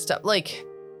of this stuff,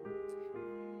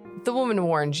 the woman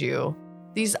warned you.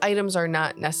 These items are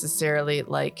not necessarily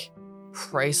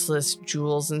priceless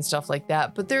jewels and stuff like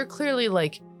that, but they're clearly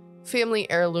family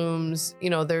heirlooms.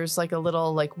 You know, there's a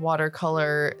little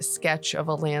watercolor sketch of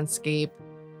a landscape,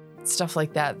 stuff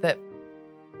like that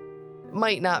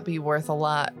might not be worth a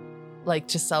lot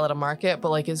to sell at a market,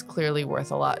 but is clearly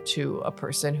worth a lot to a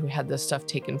person who had this stuff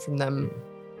taken from them.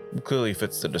 clearly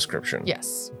fits the description.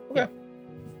 Yes.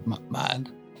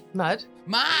 Mud. Mud.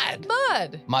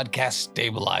 Mud cast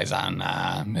stabilize on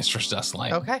Mistress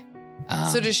Dustlight. Okay.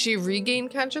 So does she regain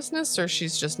consciousness, or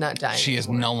she's just not dying? She is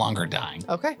no longer dying.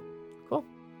 Okay.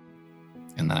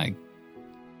 And then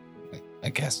I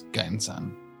guess guidance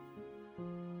on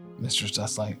Mistress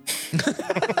Dustlight.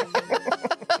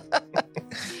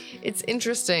 It's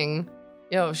interesting.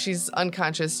 She's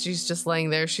unconscious. She's just laying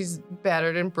there. She's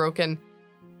battered and broken.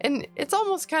 And it's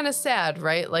almost kind of sad,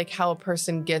 right? How a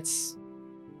person gets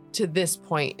to this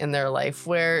point in their life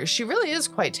where she really is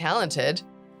quite talented.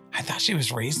 I thought she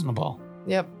was reasonable.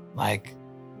 Yep. What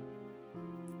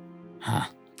a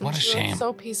She looks shame.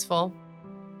 So peaceful.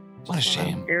 What a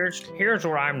shame. Here's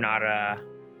what I'm not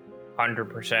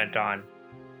 100% on.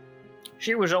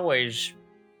 She was always,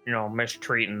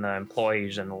 mistreating the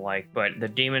employees and the like, but the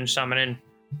demon summoning,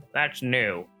 that's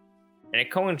new. And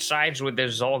it coincides with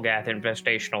this Zolgath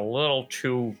infestation a little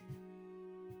too...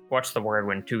 What's the word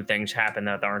when two things happen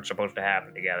that aren't supposed to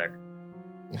happen together?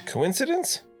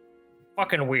 Coincidence?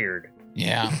 Fucking weird.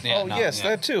 Yeah. Yes,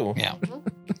 that too. Yeah.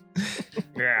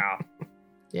 Yeah.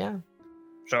 Yeah.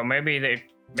 So maybe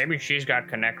she's got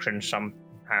connections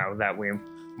somehow that we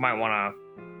might want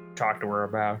to talk to her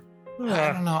about.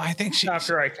 I don't know. I think she's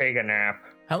After I take a nap.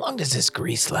 How long does this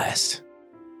grease last?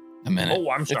 a minute. Oh,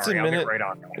 I'm It's a sorry. I'll minute. get right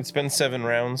on that. It's been 7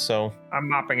 rounds, so I'm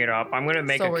mopping it up. I'm going to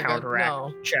make So a we're good. counteract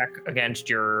No. check against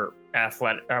your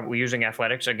using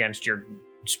athletics against your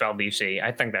spell DC.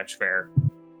 I think that's fair.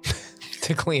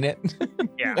 To clean it?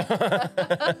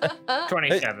 Yeah.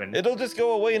 27. It'll just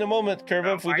go away in a moment,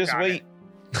 Curva, if we I just got wait.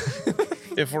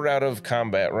 If we're out of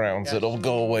combat rounds, it'll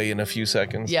go away in a few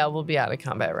seconds. Yeah, we'll be out of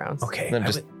combat rounds. Okay. And then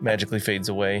just magically fades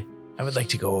away. I would like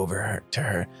to go over to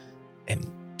her and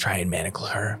try and manacle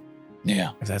her.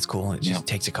 Yeah. If that's cool. It just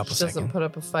takes a couple She doesn't seconds. put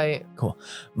up a fight.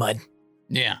 Mud.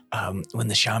 Yeah. When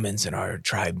the shamans in our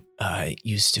tribe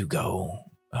used to go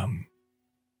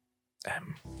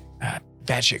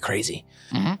batshit crazy,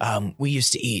 we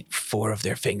used to eat 4 of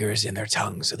their fingers in their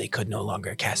tongue so they could no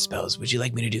longer cast spells. Would you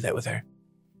like me to do that with her?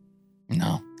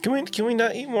 No. Can we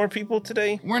not eat more people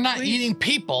today? We're not Please? eating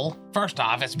people. First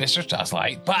off, it's Mr.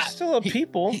 Stuzzlight, but Still a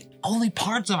people. only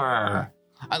parts of her.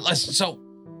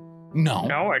 No.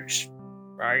 No, it's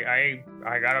I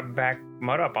gotta back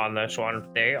Mud up on this one.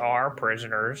 They are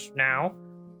prisoners now.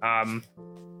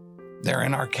 They're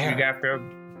in our care.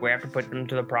 We have to put them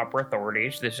to the proper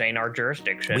authorities. This ain't our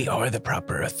jurisdiction. We are the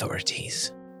proper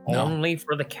authorities. No. Only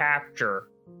for the capture,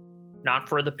 not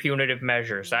for the punitive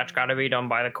measures. That's got to be done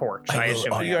by the courts. I will-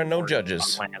 assume We they are have no authority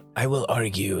judges. on land. I will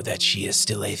argue that she is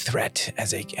still a threat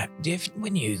as a.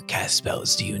 When you cast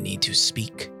spells, do you need to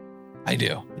speak? I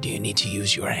do. Do you need to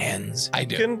use your hands? I You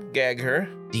do. can gag her.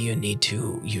 Do you need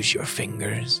to use your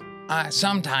fingers?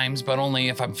 Sometimes, but only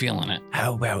if I'm feeling it.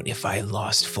 How about if I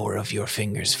lost 4 of your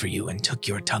fingers for you and took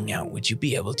your tongue out? Would you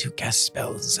be able to cast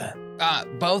spells?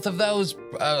 Both of those,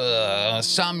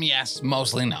 some yes,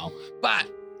 mostly no. But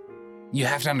you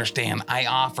have to understand, I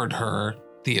offered her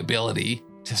the ability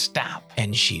to stop.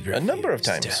 And she refused. A number of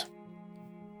times.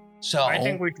 So I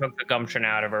think we took the gumption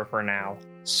out of her for now.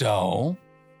 So,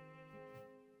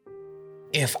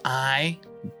 if I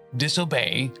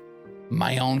disobey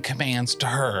my own commands to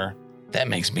her, that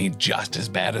makes me just as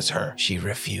bad as her. She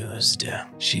refused.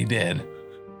 She did.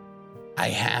 I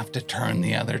have to turn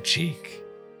the other cheek.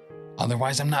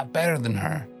 Otherwise, I'm not better than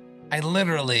her. I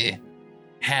literally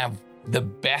have the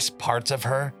best parts of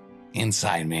her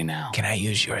inside me now. Can I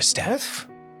use your staff?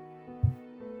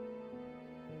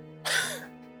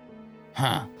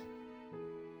 Huh.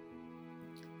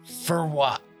 For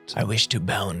what? I wish to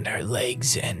bound her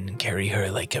legs and carry her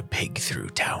like a pig through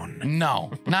town.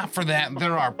 No, not for that.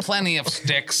 There are plenty of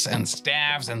sticks and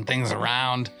staves and things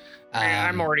around.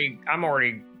 I'm already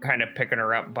kind of picking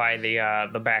her up by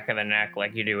the back of the neck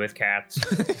like you do with cats.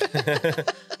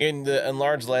 And the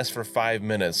enlarge lasts for 5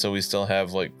 minutes, so we still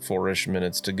have like 4-ish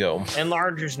minutes to go.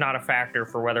 Enlarge is not a factor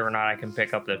for whether or not I can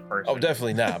pick up this person. Oh,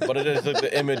 definitely not. But it is like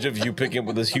the image of you picking up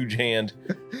with this huge hand.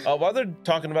 While they're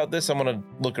talking about this, I'm gonna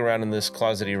look around in this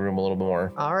closety room a little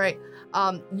more. All right.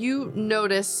 You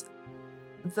notice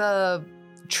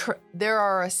there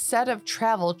are a set of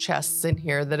travel chests in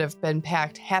here that have been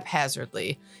packed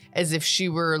haphazardly, as if she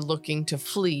were looking to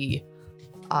flee,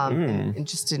 and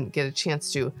just didn't get a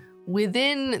chance to.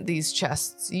 Within these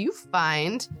chests, you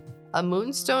find a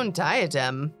moonstone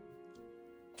diadem.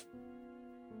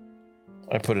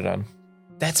 I put it on.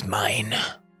 That's mine.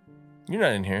 You're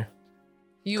not in here.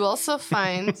 You also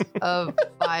find a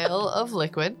vial of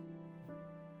liquid.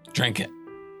 Drink it.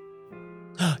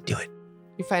 Do it.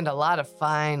 You find a lot of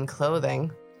fine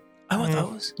clothing. I want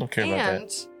those. Don't care about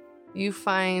And you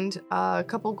find a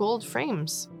couple gold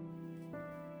frames.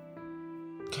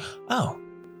 Oh,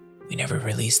 we never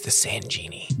released the sand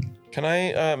genie. that. Can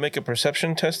I make a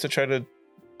perception test to try to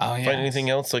Oh, yeah. find anything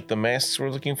else, like the masks we're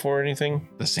looking for or anything?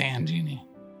 The sand genie.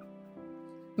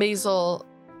 Maisel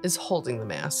is holding the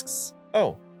masks.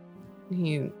 Oh,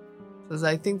 He says,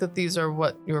 I think that these are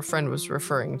what your friend was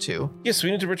referring to. yes,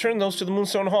 we need to return those to the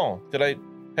Moonstone Hall. Could I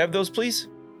have those, please?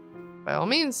 By all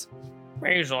means.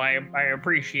 Hazel, I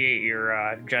appreciate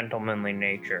your gentlemanly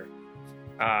nature.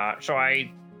 So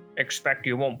I expect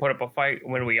you won't put up a fight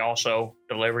when we also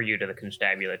deliver you to the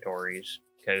constabulatories,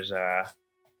 because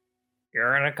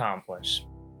you're an accomplice.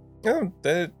 Oh,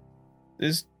 that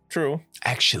is true.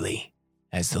 Actually,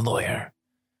 as the lawyer,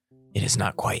 it is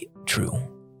not quite true.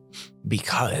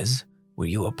 Because were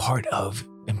you a part of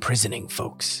imprisoning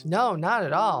folks? No, not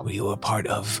at all. Were you a part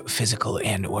of physical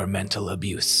and or mental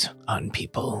abuse on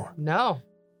people? No.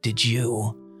 Did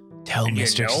you tell Did you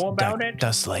Mr. know about it?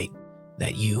 Dustlight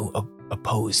that you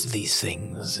opposed these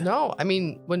things? No. I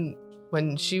mean,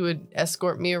 when she would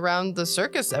escort me around the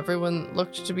circus, everyone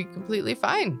looked to be completely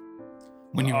fine.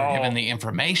 When you were Oh. given the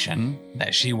information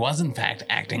that she was in fact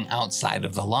acting outside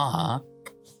of the law,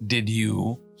 did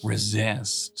you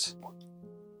resist?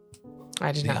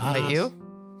 I did not Yeah. fight you.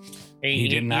 He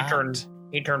did not.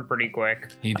 He turned pretty quick.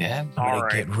 He did? I'm gonna All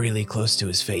right. get really close to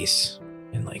his face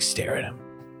and like stare at him.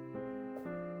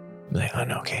 I'm like, oh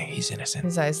no, okay, he's innocent.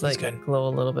 His eyes He's like good. glow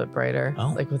a little bit brighter, Oh.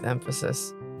 like with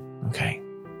emphasis. Okay.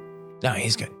 No,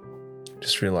 he's good.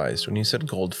 Just realized when you said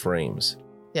gold frames,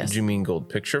 Yes. Did you mean gold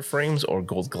picture frames or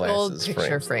gold glasses Gold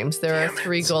picture frames? frames. There are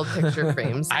 3 gold picture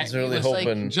frames. I was really was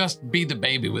hoping Just be the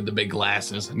baby with the big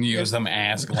glasses and use them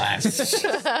as glasses.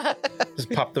 just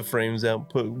pop the frames out,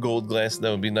 put gold glasses.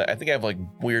 That would be nice. I think I have like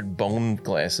weird bone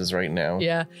glasses right now.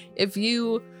 Yeah. If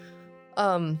you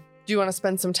do you want to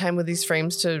spend some time with these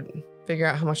frames to figure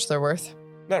out how much they're worth?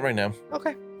 Not right now.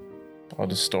 Okay. I'll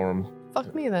just store them.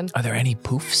 Fuck me then. Are there any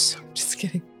poofs? Just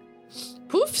kidding.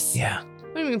 Poofs? Yeah,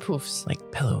 What do you mean poofs? like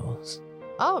pillows.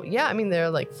 Oh, yeah. I mean, there are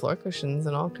like floor cushions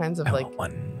and all kinds of I like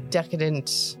want one.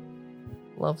 decadent,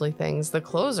 lovely things. The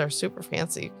clothes are super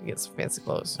fancy. You can get some fancy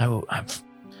clothes.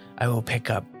 I will pick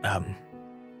up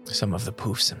some of the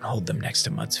poofs and hold them next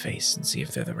to Mud's face and see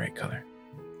if they're the right color.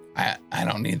 I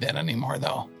don't need that anymore,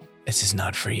 though. This is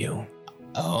not for you.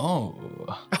 Oh.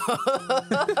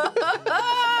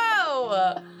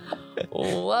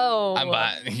 Whoa.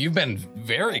 But you've been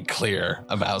very clear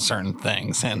about certain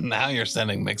things, and now you're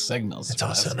sending mixed signals. It's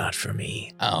also not for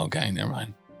me. Oh, okay, never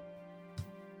mind.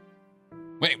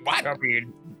 Wait, what?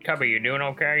 Cubby, you doing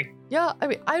okay? Yeah, I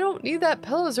mean, I don't need that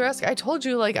pillow, Zaresk. I told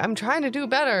you, like, I'm trying to do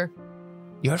better.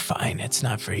 You're fine. It's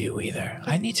not for you either.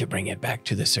 I need to bring it back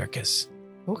to the circus.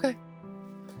 Okay.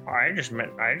 I just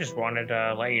wanted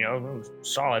to let you know,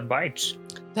 solid bites.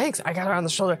 Thanks. I got her on the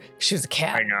shoulder. She was a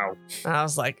cat. I know. And I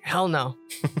was like, hell no.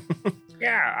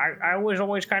 Yeah, I was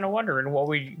always kind of wondering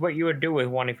what you would do with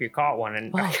one if you caught one,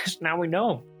 and I Oh. guess now we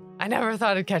know. I never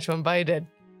thought I'd catch one, but I did.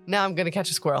 Now I'm going to catch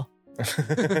a squirrel.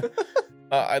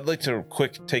 I'd like to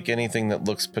take anything that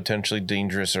looks potentially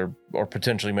dangerous or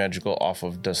potentially magical off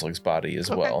of Dustlake's body as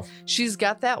Okay. well. She's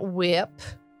got that whip,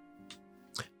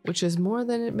 which is more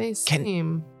than it may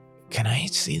seem. Can I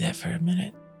see that for a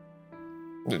minute?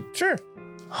 Sure.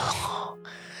 I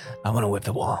want to whip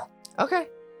the wall. Okay.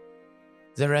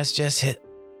 The rest just hit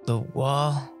the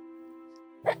wall.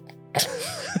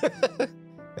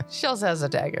 She also has a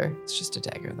dagger. It's just a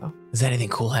dagger, though. Does anything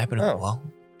cool happen to Oh. the wall?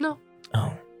 No.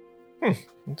 Oh.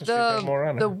 Just got more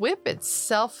on The it. whip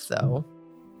itself, though.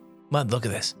 Mud, look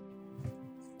at this.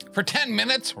 For 10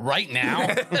 minutes right now?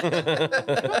 I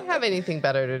don't have anything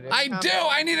better to do. I do.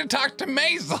 I need to talk to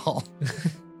Maisel.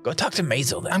 Go talk to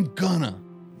Maisel then. I'm gonna.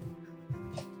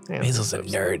 Yeah, Maisel's a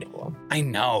that's nerd. cool. I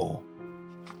know.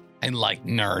 I like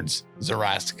nerds,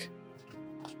 Zaresk.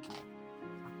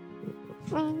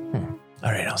 All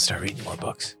All right, I'll start reading more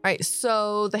books. right,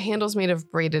 so the handle's made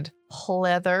of braided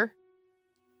leather,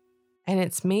 and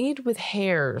it's made with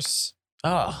hairs,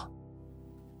 Oh,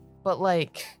 but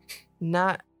like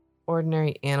not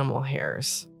ordinary animal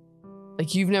hairs.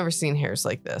 Like you've never seen hairs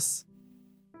like this.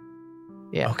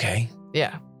 Yeah. okay.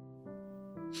 Yeah.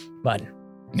 Mud,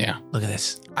 Yeah. look at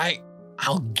this.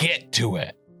 I'll get to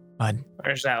it. Mud,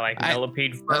 There's that like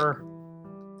millipede fur.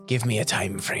 give me a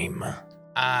time frame.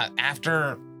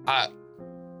 After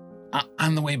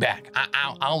on the way back.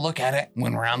 I'll look at it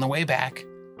when we're on the way back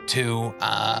to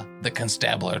the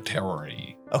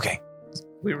constabulary. Okay.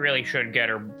 We really should get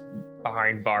her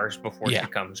behind bars before Yeah.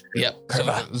 she comes. Yep. So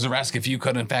Curva. Zaresk, if you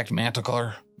could in fact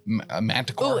manticore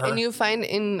Oh, her. and you find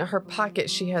in her pocket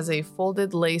she has a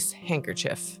folded lace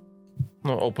handkerchief.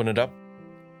 I'll open it up.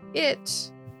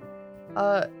 It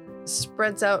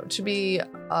spreads out to be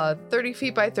 30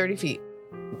 feet by 30 feet.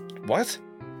 What?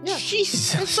 Yeah.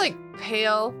 Jesus. It's like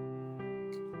pale,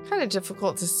 kind of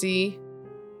difficult to see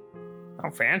Oh,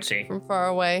 fancy. from far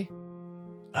away.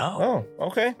 Oh. Oh,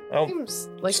 okay. I'll Seems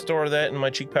like store that in my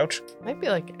cheek pouch. might be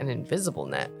like an invisible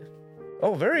net.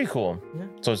 Oh, very cool. Yeah.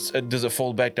 So does it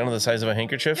fold back down to the size of a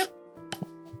handkerchief? Yep.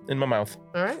 In my mouth.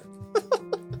 All right.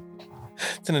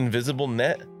 It's an invisible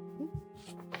net.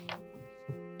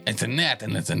 It's a net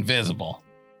and it's invisible.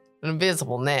 An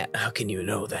invisible net. How can you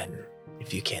know then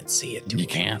if you can't see it? You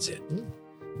can't. Is it?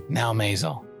 Now,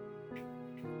 Maisel.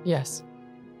 Yes.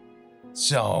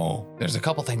 So there's a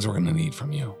couple things we're gonna need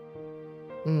from you.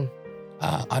 Mm.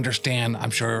 Understand,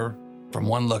 I'm sure from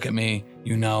one look at me,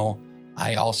 you know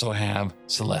I also have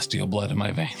celestial blood in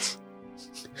my veins.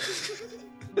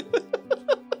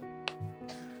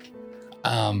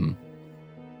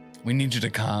 We need you to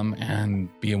come and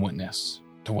be a witness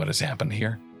to what has happened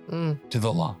here, Mm. to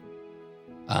the law.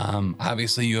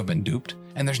 Obviously you have been duped,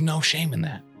 and there's no shame in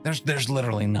that. There's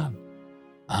literally none.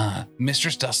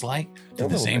 Mistress Dustlight did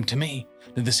the same to me,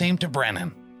 did the same to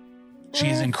Brennan. She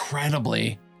is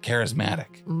incredibly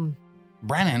charismatic. Mm.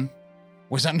 Brennan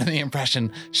was under the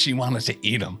impression she wanted to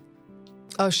eat him.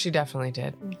 Oh, she definitely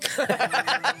did.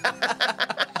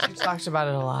 She talked about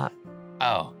it a lot.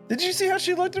 Oh, Did you see how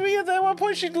she looked at me at that one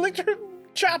point? She licked her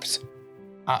chops.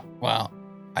 well,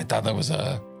 I thought that was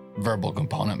a verbal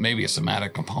component, maybe a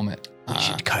somatic component. We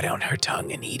should cut out her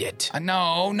tongue and eat it.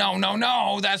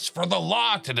 No. That's for the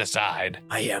law to decide.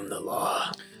 I am the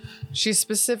law. She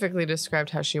specifically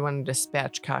described how she wanted to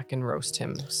spatchcock and roast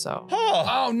him. So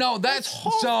Oh no, that's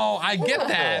so I get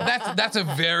that. That's a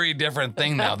very different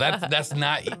thing now. That's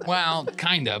not well,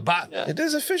 kinda, but It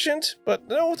is efficient, but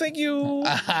no, thank you.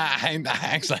 I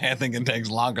think it takes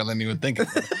longer than you would think it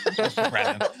would, Mr.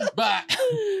 Brennan. But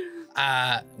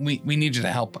we need you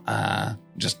to help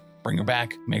just bring her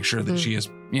back, make sure that she is,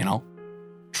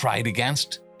 tried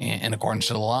against in accordance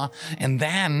to the law. And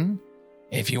then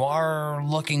if you are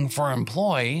looking for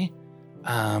employee,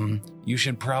 you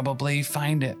should probably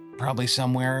find it probably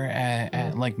somewhere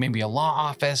at like maybe a law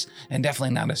office, and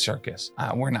definitely not a circus.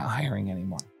 We're not hiring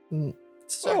anymore.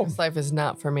 circus life is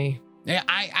not for me. Yeah,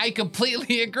 I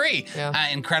completely agree. Yeah.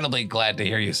 I'm incredibly glad to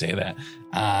hear you say that.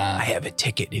 I have a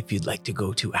ticket if you'd like to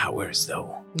go to ours,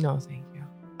 though. No, thank you.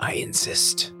 I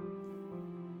insist.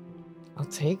 I'll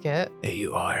take it. There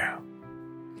you are.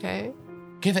 Okay.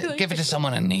 Give it to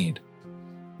someone in need.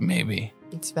 Maybe.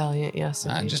 It's valiant, yes.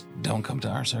 indeed. Just don't come to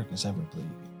our circus ever,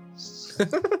 please.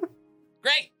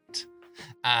 Great.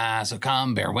 So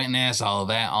come, bear witness, all of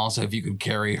that. Also, if you could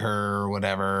carry her or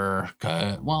whatever.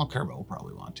 Well, Kerbo will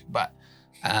probably want to, but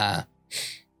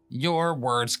your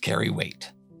words carry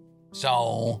weight.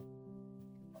 So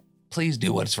please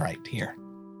do what's right here.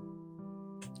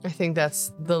 I think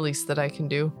that's the least that I can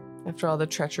do after all the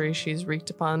treachery she's wreaked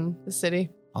upon the city.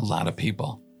 A lot of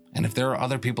people. And if there are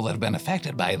other people that have been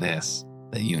affected by this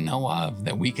that you know of,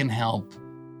 that we can help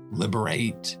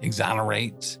liberate,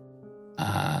 exonerate,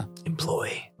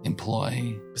 employ.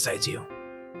 Besides you.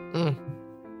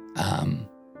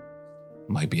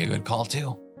 Might be a good call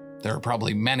too. There are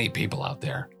probably many people out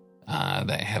there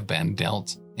that have been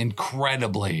dealt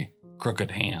incredibly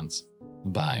crooked hands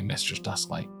by Mistress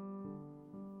Dusklight.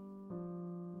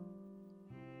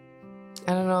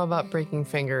 I don't know about breaking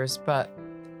fingers, but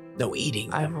No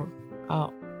eating. I don't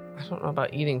know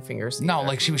about eating fingers. No, either.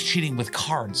 like she was cheating with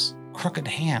cards. Crooked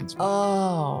hands.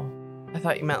 Oh, I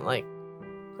thought you meant like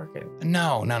crooked.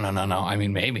 No. I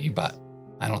mean, maybe, but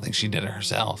I don't think she did it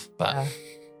herself. But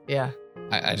Yeah.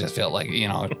 I just felt like,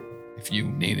 if you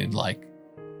needed like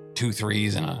 2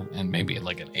 3s and maybe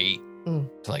like an 8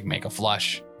 to like make a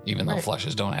flush, even though Right.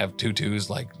 flushes don't have 2 2s,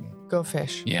 like, Go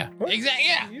fish. yeah. What? Exactly,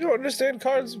 yeah. You don't understand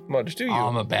cards much, do you? Oh,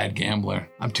 I'm a bad gambler.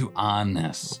 I'm too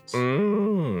honest.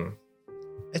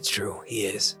 It's true. He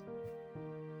is.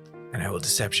 And I will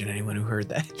deception anyone who heard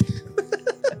that.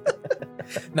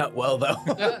 Not well, though.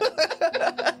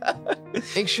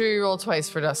 Make sure you roll twice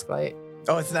for Dusklight.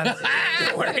 Oh, it's not.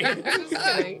 Don't worry. Just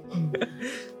kidding.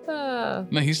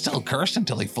 No, he's still cursed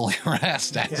until he fully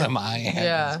rests. That's Yeah. my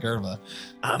Yeah. curva.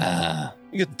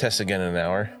 You get the test again in an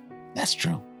hour. That's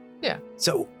true.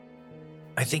 So,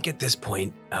 I think at this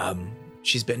point,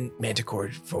 she's been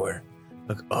manticored for.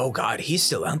 Look, oh God, he's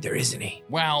still out there, isn't he?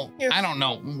 Well, Yes. I don't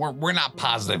know. We're not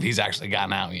positive he's actually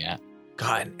gotten out yet.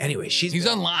 God. Anyway, He's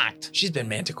been, unlocked. she's been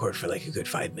manticored for like a good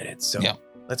 5 minutes. So Yep.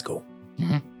 let's go.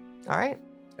 All right.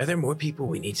 Are there more people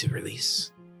we need to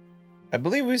release? I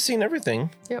believe we've seen everything.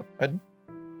 Yep.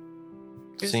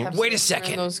 Just Seems- have Wait a to return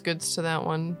second. Those goods to that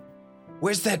one.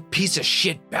 Where's that piece of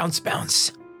shit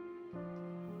bounce?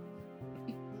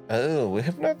 Oh, we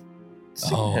have not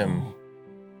seen him.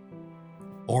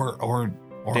 Or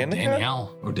Danica?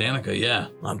 Danielle. Or Danica, yeah.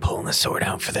 I'm pulling the sword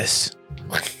out for this.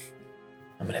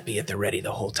 I'm gonna be at the ready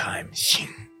the whole time.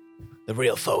 The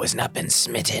real foe has not been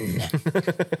smitten.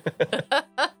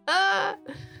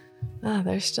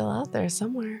 They're still out there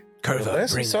somewhere. The Curva,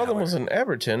 last we bring saw them power. was in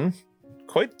Aberton,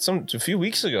 a few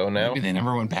weeks ago now. Maybe they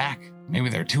never went back. Maybe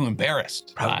they're too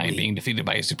embarrassed by Probably. being defeated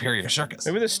by a superior circus.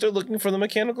 Maybe they're still looking for the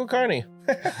mechanical carny.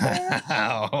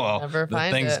 Well, Never the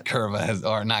find things it. Curva has,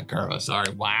 or not Curva,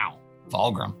 sorry, wow.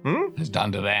 Fulgrim has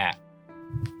done to that.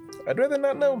 I'd rather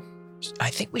not know. I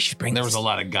think we should bring. There was this- a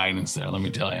lot of guidance there, let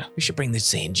me tell you. We should bring the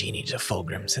Sand Genie to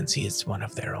Fulgrim since he is one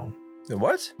of their own. The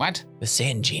what? What? The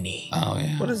Sand Genie. Oh,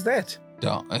 yeah. What is that?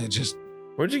 Don't, just,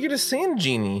 Where'd you get a sand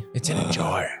genie? It's in a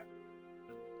jar.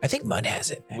 I think Mud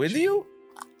has it. With actually. you?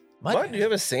 Mud What? has You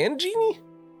have a sand genie?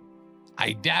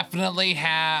 I definitely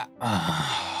have.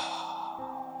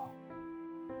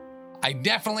 I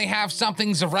definitely have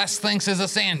something Zarest thinks is a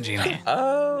sand genie.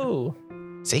 Oh.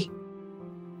 it. See?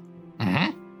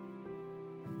 Mm-hmm.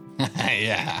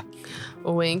 Yeah.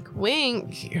 Wink,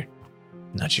 wink. Here.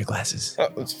 Nudge your glasses.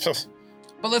 But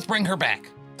let's bring her back.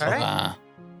 All right.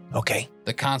 Okay.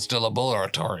 The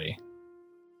Constellabulatory.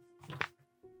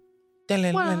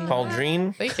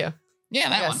 Pauldrene? Thank you. Yeah,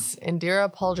 that one. Yes,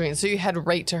 Indira Pauldrene. So you head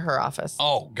right to her office.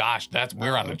 Oh gosh,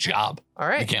 we're on a job. All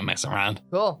We right. can't mess around.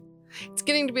 Cool. It's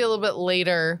getting to be a little bit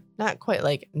later not quite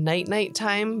like night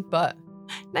time, but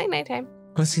night time.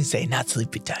 I was going to say not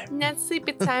sleepy time. Not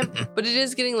sleepy time, but it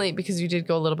is getting late because you did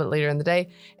go a little bit later in the day,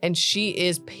 and she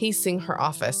is pacing her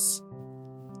office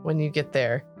when you get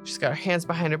there. She's got her hands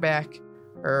behind her back,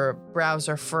 her brows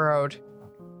are furrowed,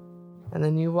 and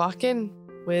then you walk in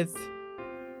with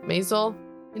Maisel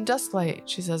and Dusklight.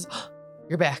 She says, oh,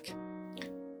 "You're back."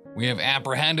 We have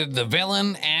apprehended the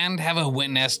villain and have a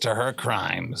witness to her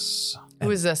crimes. Who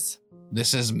is this?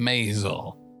 This is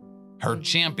Maisel, her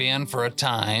champion for a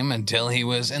time until he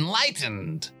was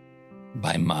enlightened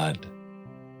by mud.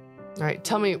 All right,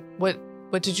 tell me, what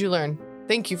did you learn?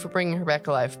 Thank you for bringing her back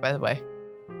alive, by the way.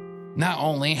 Not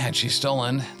only had she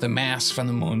stolen the mask from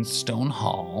the Moonstone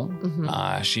Hall,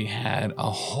 Mhm. she had a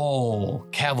whole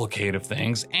cavalcade of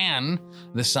things and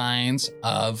the signs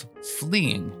of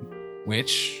fleeing,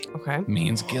 which Okay.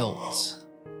 means guilt.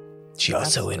 She also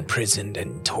Absolutely. imprisoned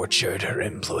and tortured her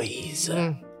employees.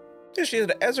 Mm. Yeah, she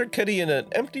had an Azure Kitty in an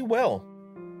empty well,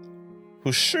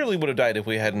 who surely would have died if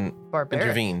we hadn't Barbaric.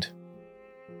 intervened.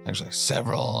 Actually,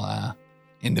 several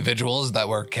individuals that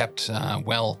were kept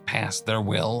well past their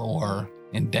will or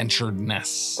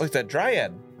indenturedness. Like that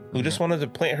dryad who just wanted to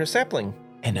plant her sapling.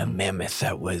 And a mammoth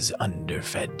that was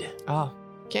underfed. Oh,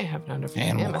 can't have an underfed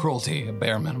Animal mammoth. cruelty, a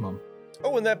bare minimum.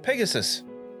 Oh, and that Pegasus.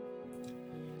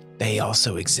 They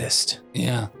also exist.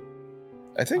 Yeah.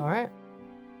 I think All right.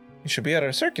 he should be at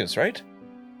our circus, right?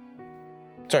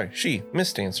 Sorry, she,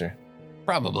 Miss Dancer.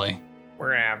 Probably.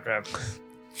 We're gonna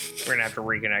have to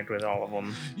reconnect with all of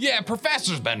them. Yeah,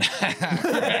 Professor's been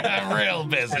real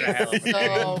busy.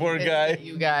 So Poor busy, guy.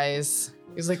 You guys.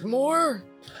 He's like, more.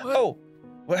 What? Oh,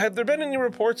 well, have there been any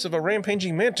reports of a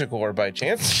rampaging manticore by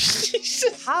chance?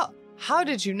 How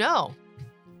did you know?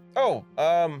 Oh,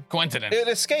 Coincidence. it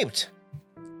escaped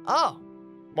Oh.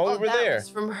 while oh, we were that there. was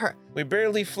from her. We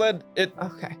barely fled it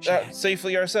Okay.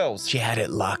 safely ourselves. She had it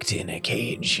locked in a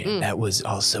cage. Mm. That was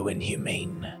also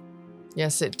inhumane.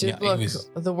 Yes, it did Yeah, it look was-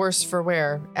 the worse for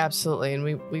wear, absolutely. And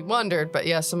we wondered, but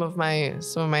yeah, some of my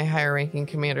higher ranking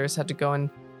commanders had to go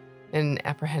and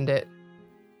apprehend it.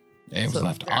 It was So-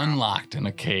 left unlocked in a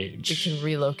We cage. can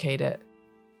relocate it.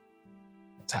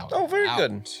 That's how it Oh, very out.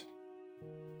 good.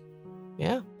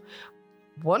 Yeah.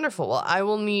 Wonderful. Well, I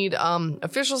will need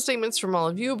official statements from all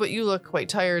of you, but you look quite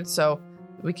tired, so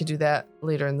we could do that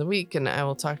later in the week, and I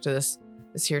will talk to this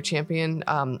here champion.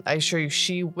 I assure you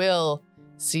she will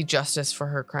see justice for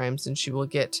her crimes, and she will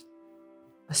get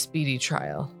a speedy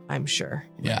trial, I'm sure.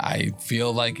 Yeah, I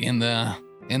feel like in the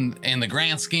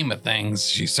grand scheme of things,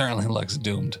 she certainly looks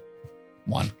doomed.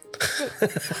 One.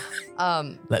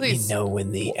 Let Please. me know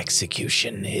when the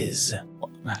execution is.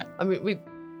 I mean,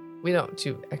 we don't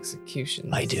do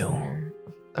executions. I do. here.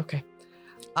 Okay.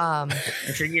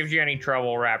 If she gives you any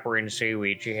trouble, wrap her in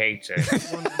seaweed. She hates it.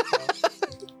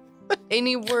 Wonderful.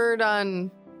 Any word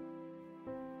on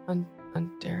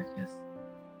Derrickis?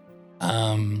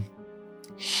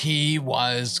 He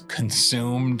was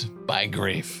consumed by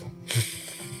grief.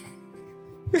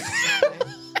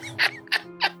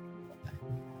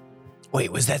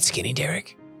 Wait, was that Skinny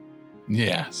Derek?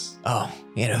 Yes. Oh,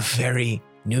 he had a very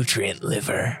nutrient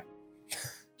liver.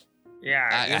 Yeah,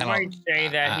 I you don't- might say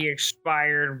that he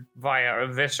expired via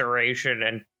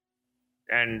evisceration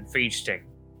and feasting.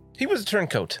 He was a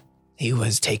turncoat. He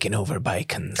was taken over by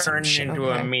Turned consumption. into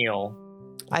Okay. a meal.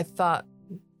 I thought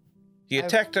He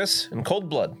attacked us in cold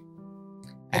blood.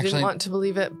 I Actually, didn't want to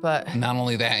believe it, but not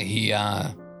only that, he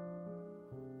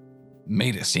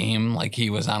made it seem like he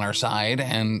was on our side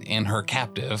and in her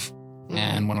captive.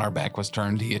 And when our back was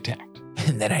turned, he attacked.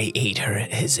 And then I ate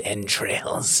his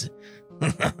entrails.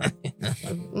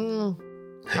 Mm.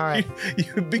 All right.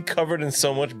 You'd be covered in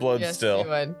so much blood Yes, still. you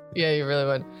would. Yeah, you really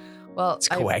would. Well, It's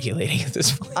coagulating at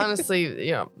this point.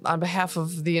 honestly, on behalf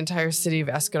of the entire city of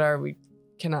Escadar, we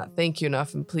cannot thank you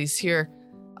enough. And please hear,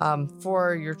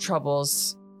 for your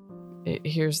troubles,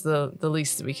 here's the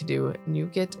least that we can do. And you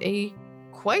get a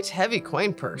quite heavy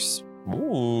coin purse.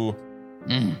 Ooh.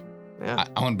 Mm. Yeah,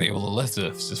 I wouldn't be able to lift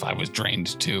this if I was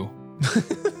drained too.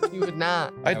 you would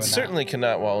not. I I would certainly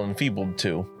cannot while enfeebled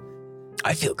too.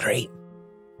 I feel great.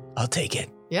 I'll take it.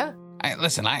 Yeah.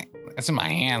 It's in my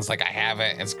hands. Like I have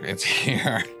it. It's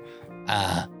here.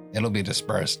 It'll be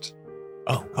dispersed.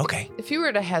 Oh, okay. If you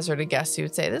were to hazard a guess, you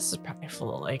would say this is probably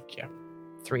full of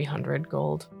 300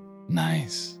 gold.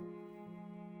 Nice.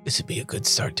 This would be a good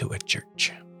start to a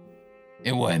church.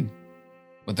 It would.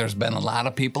 But there's been a lot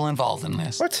of people involved in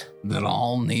this What? that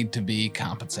all need to be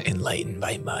compensated. Enlightened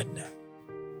by mud.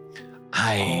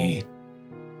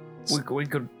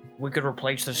 We could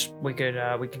replace this. We could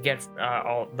get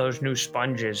all those new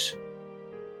sponges.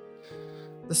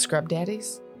 The scrub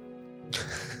daddies?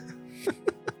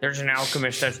 There's an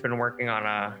alchemist that's been working on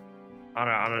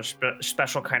a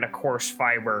special kind of coarse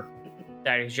fiber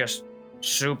that is just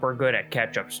super good at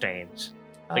ketchup stains.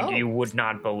 Like Oh. you would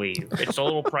not believe. It's a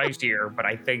little pricier, but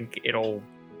I think it'll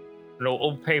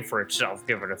pay for itself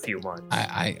given a few months.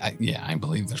 I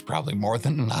believe there's probably more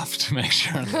than enough to make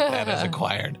sure that is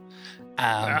acquired.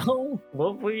 Well,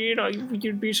 you know,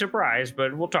 you'd be surprised,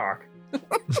 but we'll talk.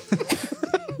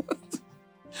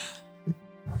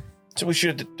 So we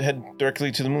should head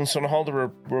directly to the Moonstone Hall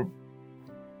to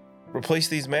replace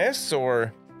these masks,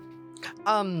 or?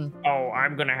 Oh,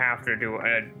 I'm gonna have to do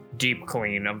a deep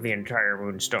clean of the entire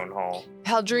Moonstone Hall.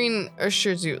 Haldrine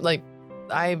assures you, like,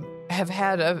 I have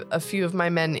had a few of my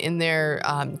men in there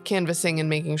canvassing and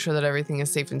making sure that everything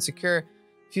is safe and secure.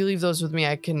 If you leave those with me,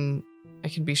 I can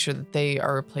be sure that they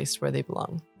are replaced where they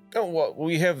belong. Oh, well,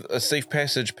 we have a safe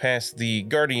passage past the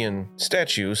Guardian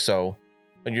statue, so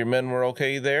your men were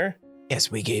okay there? Yes,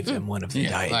 we gave them one of the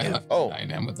diadem.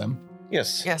 Diadem with them.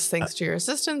 Yes. Yes, thanks to your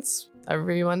assistance,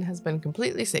 everyone has been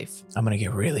completely safe. I'm going to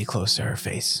get really close to her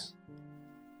face.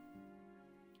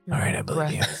 All right, I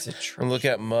believe you. Breath is And look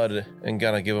at Mud and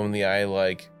gotta give him the eye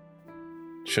like,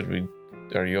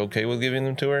 are you okay with giving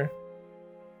them to her?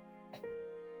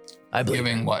 I believe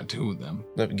Giving her. what to them?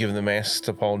 Giving the masks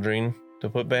to Pauldrine to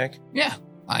put back? Yeah,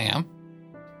 I am.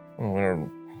 I'm gonna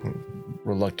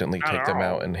reluctantly Not take at them all.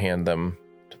 out and hand them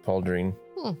to Pauldrine.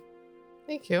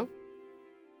 Thank you.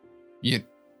 You.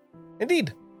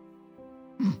 Indeed.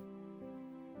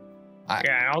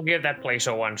 Yeah, I'll give that place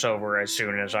a once over as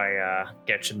soon as I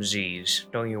get some Z's.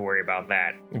 Don't you worry about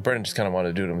that. Brennan just kind of wanted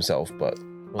to do it himself, but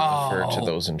we'll defer to Oh.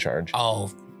 those in charge.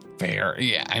 Oh, fair.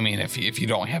 Yeah, I mean, if you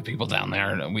don't have people down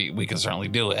there, we can certainly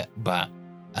do it. But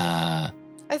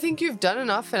I think you've done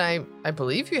enough, and I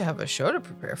believe you have a show to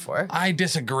prepare for. I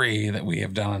disagree that we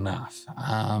have done enough.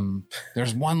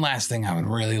 There's one last thing I would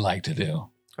really like to do,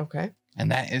 Okay.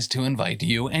 and that is to invite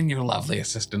you and your lovely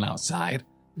assistant outside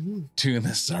to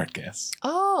the circus.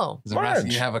 Oh, The rest of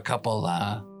Marge. you have a couple.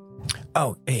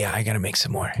 Oh, yeah, I got to make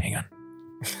some more. Hang on.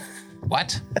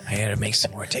 What? I got to make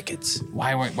some more tickets.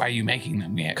 Why are you making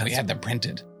them? We had them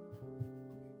printed.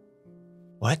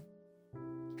 What?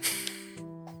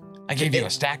 I gave you a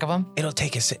stack of them. It'll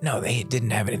take a sit. No, they didn't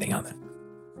have anything on them.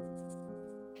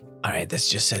 All right, this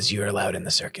just says you're allowed in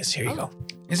the circus. Here you go.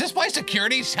 Is this why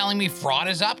security's telling me fraud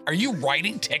is up? Are you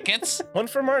writing tickets? One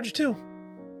for Marge, too.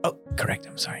 Oh, correct.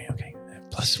 I'm sorry. Okay.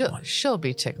 Plus one. she'll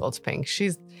be tickled pink.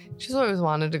 She's always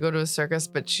wanted to go to a circus,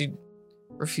 but she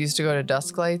refused to go to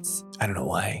dusk lights. I don't know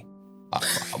why.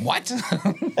 What?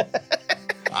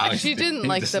 She didn't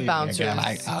like the bouncers. All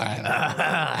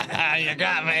right. You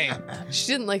got me. She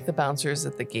didn't like the bouncers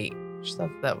at the gate. She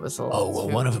thought that was a little Oh, well,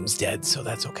 too- one of them's dead, so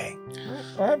that's okay.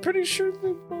 I'm pretty sure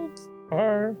they both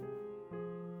are.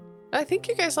 I think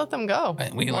you guys let them go.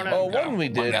 We let Oh, them go. one we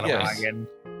did, got yes. away.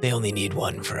 They only need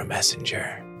one for a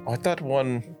messenger. I thought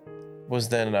one was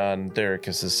then on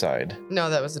Derek's side. No,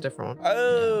 that was a different one.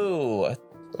 Oh, I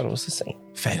thought it was the same.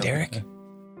 Fat Derek?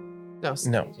 No,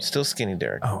 No, still skinny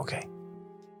Derek. Oh, okay.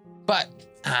 But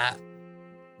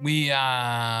we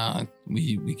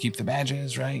keep the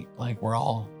badges, right? Like we're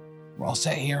all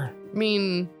set here. I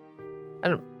mean, I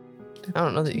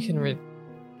don't know that you can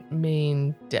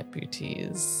remain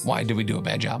deputies. Why did we do a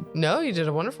bad job? No, you did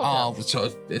a wonderful Oh, job.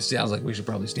 so it sounds like we should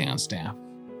probably stay on staff.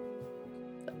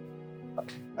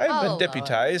 I've I'll been allow it.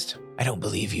 deputized. I don't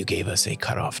believe you gave us a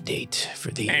cutoff date for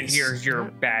these. And here's your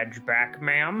badge back,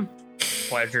 ma'am.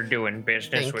 Pleasure doing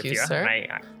business Thank with you, you. sir.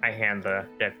 I hand the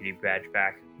deputy badge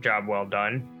back. Job well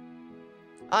done.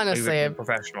 Honestly, Leave it to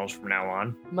professionals from now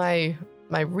on. my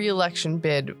re-election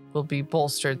bid will be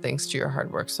bolstered thanks to your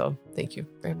hard work. So thank you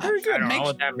very much. Very I good. don't know Make-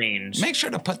 what that means. Make sure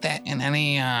to put that in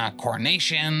any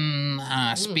coronation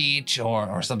speech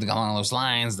or something along those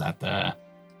lines. That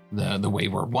the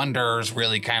Wayward Wonders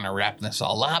really kind of wrap this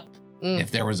all up. Mm.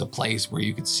 If there was a place where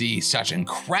you could see such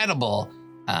incredible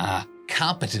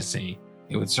competency,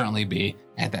 it would certainly be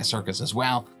at that circus as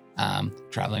well.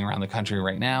 Traveling around the country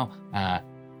right now,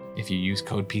 if you use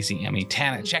code PCME10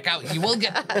 at checkout, you will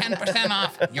get 10%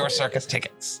 off your circus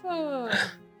tickets.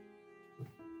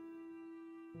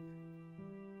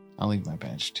 I'll leave my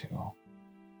badge too.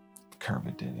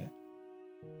 Curva did it.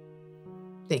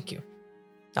 Thank you.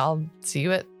 I'll see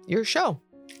you at your show.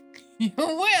 You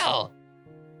will.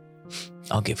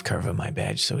 I'll give Curva my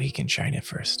badge so he can shine it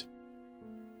first.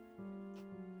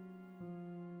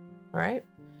 All right.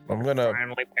 I'm gonna.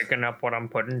 Finally picking up what I'm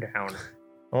putting down.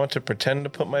 I want to pretend to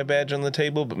put my badge on the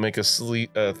table, but make a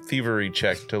thievery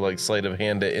check to like sleight of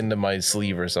hand it into my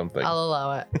sleeve or something. I'll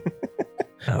allow it.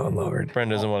 Oh, Lord. Friend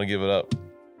doesn't want to give it up.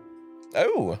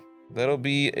 Oh, that'll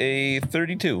be a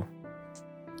 32.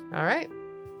 All right.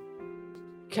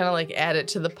 Kind of like add it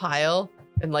to the pile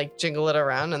and like jingle it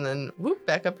around and then whoop,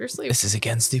 back up your sleeve. This is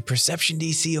against the perception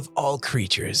DC of all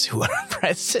creatures who are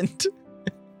present.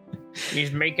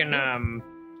 He's making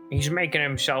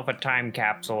himself a time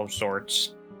capsule of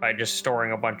sorts by just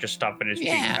storing a bunch of stuff in his cheek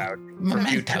pouch for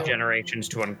future generations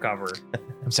to uncover.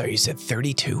 I'm sorry, you said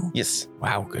 32? Yes.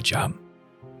 Wow, good job.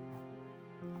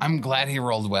 I'm glad he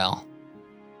rolled well.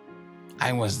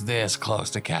 I was this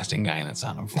close to casting guidance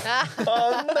on him.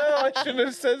 Oh no, I shouldn't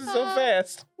have said it so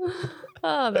fast.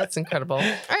 Oh, that's incredible. All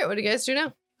right, what do you guys do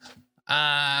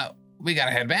now? We gotta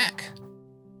head back.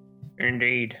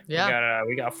 Indeed. Yeah.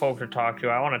 We got folk to talk to.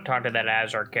 I want to talk to that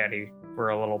Azarketti for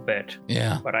a little bit.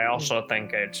 Yeah. But I also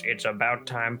think it's about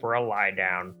time for a lie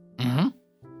down.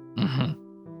 Mm-hmm.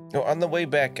 Mm-hmm. No, on the way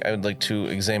back, I would like to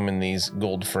examine these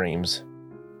gold frames.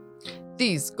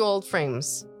 These gold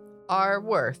frames are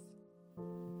worth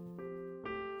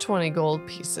 20 gold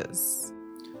pieces.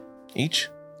 Each?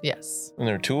 Yes, And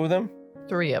there are 2 of them?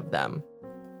 3 of them.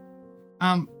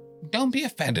 Don't be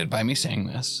offended by me saying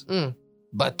this. Mm.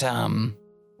 But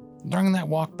during that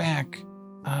walk back,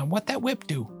 what that whip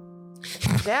do?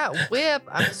 That whip,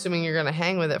 I'm assuming you're going to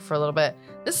hang with it for a little bit.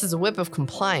 This is a whip of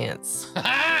compliance.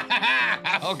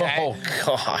 Okay. Oh,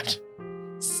 God.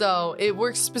 So it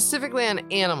works specifically on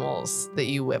animals that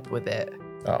you whip with it.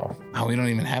 Oh, Oh, we don't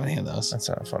even have any of those. that's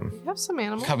not fun. You have some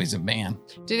animals. Cubby's a man.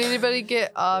 Did anybody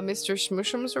get Mr.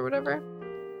 Shmooshums or whatever?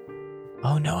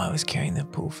 Oh no, I was carrying the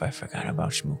poof. I forgot about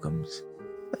Schmookums.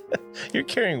 You're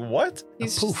carrying what?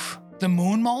 He's A poof. The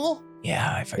moon mole?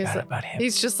 Yeah, I forgot He's- about him.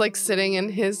 He's just like sitting in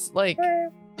his like.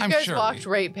 You I'm guys sure. walked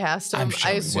right past him. I'm sure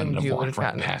I we assumed wouldn't you have would walked have right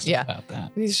gotten past it. Yeah. about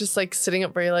that. And he's just like sitting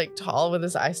up very like tall with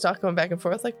his eye stalk going back and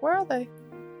forth. Like, where are they?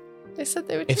 They said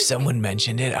they would. If take someone me.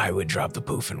 mentioned it, I would drop the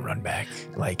poof and run back.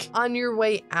 Like, On your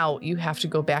way out, you have to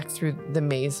go back through the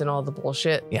maze and all the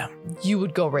bullshit. Yeah. You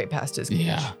would go right past his cage.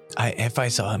 Yeah. if I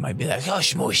saw him, I'd be like, oh,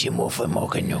 shmooshi moofa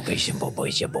mocha nuka shimbo boy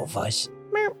shimbo fuss.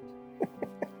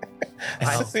 And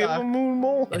I I'll, Does he have a moon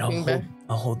mole? and I'll Looking hold, back.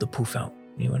 I'll hold the poof out.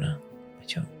 You wanna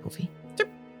pet your poofy?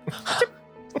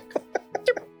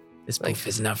 This poof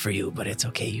is not for you, but it's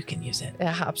okay. You can use it. It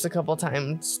hops a couple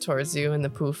times towards you in the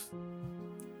poof.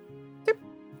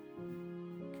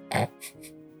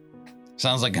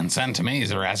 Sounds like consent to me.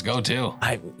 Zaraz, go too.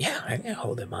 I can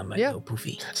hold him on my Yeah. little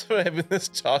poofy. That's what having this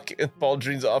talk in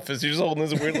Baldrine's office. You're just holding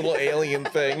this weird little alien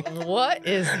thing. What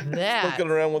is that? Looking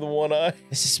around with one eye.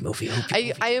 This is Smoofy.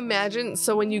 Hoopy. I imagine,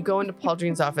 so when you go into Paul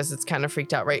Dreen's office, it's kind of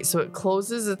freaked out, right? So it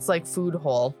closes its like food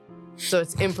hole, so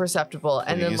it's imperceptible.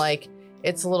 And then Please. like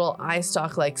its little eye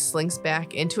stalk like slinks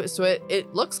back into it. So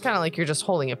it looks kind of like you're just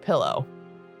holding a pillow.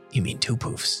 You mean 2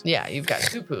 poofs? Yeah, you've got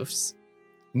 2 poofs.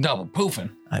 Double poofing.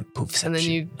 I'm poofception. And then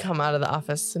you come out of the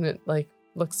office and it like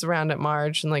looks around at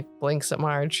Marge and like blinks at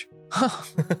Marge. Oh,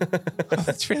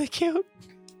 that's really cute.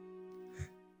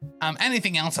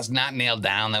 Anything else that's not nailed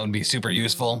down that would be super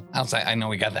useful? Outside, I know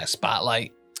we got that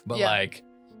spotlight, but Yeah. like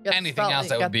You got the anything else spotlight,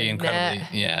 that got would be the incredibly,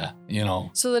 net. yeah, you know.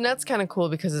 So the net's kind of cool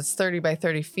because it's 30 by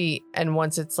 30 feet. And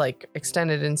once it's like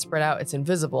extended and spread out, it's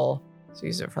invisible. So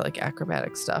use it for like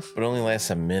acrobatic stuff. But it only lasts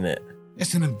a minute.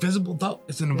 It's an invisible though.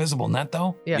 It's an invisible net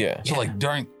though. Yeah. So like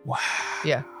during wow.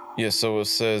 Yeah. Yeah, so it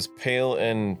says pale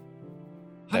and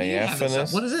How do you have this?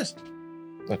 diaphanous. What is this?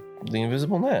 The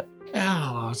invisible net.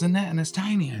 Oh, it's a net and it's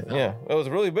tiny. Yeah, it was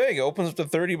really big. It opens up to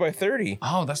 30 by 30.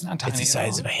 Oh, that's not tiny. It's the at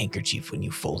size all. of a handkerchief when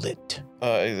you fold it.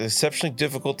 It's exceptionally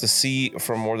difficult to see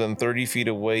from more than 30 feet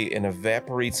away and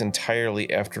evaporates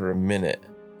entirely after a minute.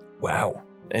 Wow.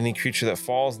 Any creature that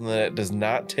falls in the net does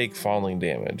not take falling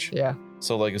damage. Yeah.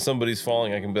 So, like, if somebody's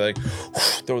falling, I can be like,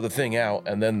 throw the thing out,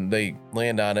 and then they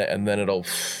land on it, and then it'll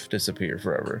disappear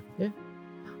forever.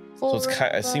 So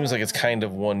it seems like it's kind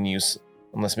of one use,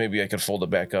 unless maybe I could fold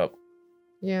it back up.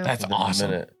 Yeah. That's within a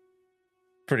awesome. minute.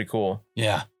 Pretty cool.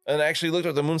 Yeah. And I actually looked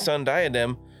at the Moonstone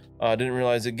Diadem. Didn't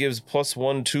realize it gives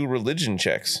 +1 to religion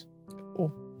checks.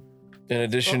 Ooh. In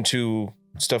addition to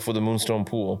stuff with the Moonstone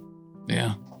Pool.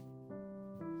 Yeah.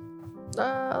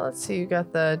 Let's see. You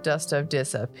got the dust of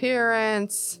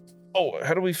disappearance. Oh,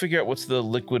 how do we figure out what's the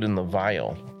liquid in the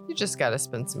vial? You just got to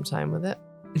spend some time with it.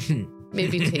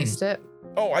 Maybe taste it.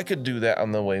 Oh, I could do that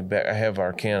on the way back. I have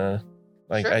Arcana.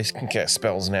 Like, Sure. I can cast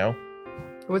spells now.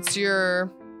 What's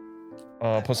your?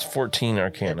 +14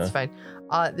 Arcana. That's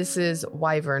fine. This is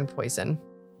wyvern poison.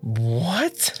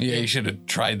 What? Yeah, you should have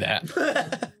tried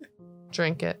that.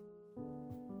 Drink it.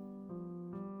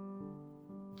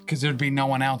 Because there'd be no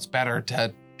one else better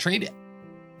to treat it.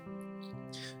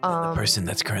 The person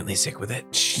that's currently sick with it.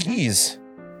 Jeez.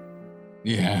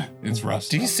 Yeah, it's rough.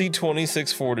 DC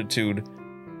 26 Fortitude.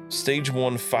 Stage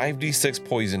 1, 5d6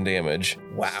 poison damage.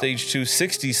 Wow. Stage 2,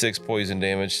 66 poison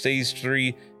damage. Stage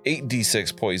 3,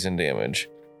 8d6 poison damage.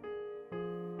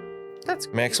 That's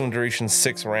great. Maximum duration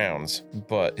 6 rounds,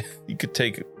 but you could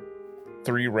take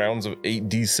 3 rounds of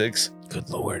 8d6. Good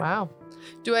Lord. Wow.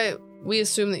 We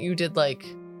assume that you did like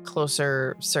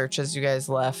closer search as you guys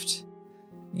left.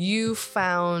 You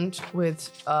found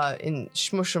in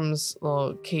Shmushum's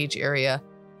little cage area,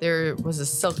 there was a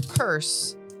silk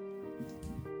purse.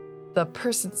 The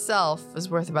purse itself is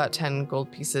worth about 10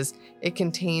 gold pieces. It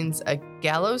contains a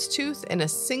gallows tooth and a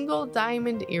single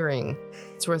diamond earring.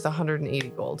 It's worth 180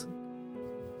 gold.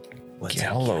 What's a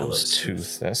Gallows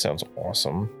tooth. That sounds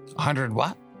awesome. 100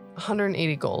 what?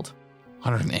 180 gold.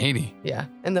 180. Yeah.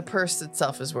 And the purse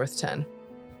itself is worth 10.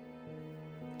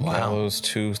 Wow. Gallows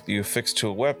tooth you affix to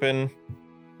a weapon.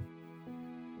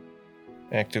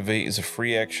 Activate is a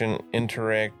free action.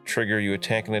 Interact, trigger, you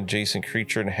attack an adjacent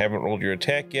creature and haven't rolled your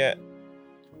attack yet.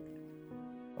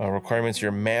 Requirements,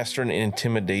 you're master in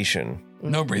intimidation.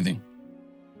 No breathing.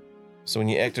 So when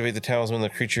you activate the talisman, the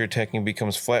creature you're attacking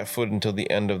becomes flat-footed until the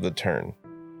end of the turn.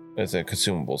 It's a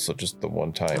consumable, so just the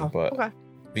one time. Oh, but okay.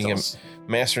 being a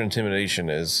master in intimidation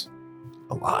is...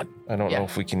 A lot. I don't know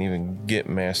if we can even get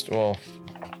master... Well,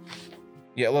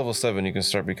 yeah, at level 7 you can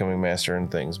start becoming master in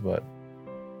things, but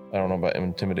I don't know about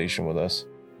intimidation with us.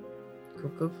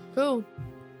 Cool.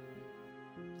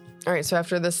 All right, so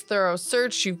after this thorough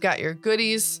search, you've got your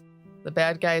goodies. The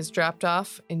bad guys dropped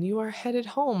off, and you are headed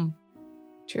home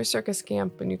to your circus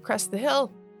camp. And you crest the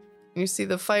hill, and you see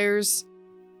the fires,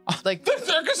 like The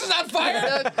circus is on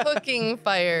fire! the cooking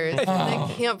fires, and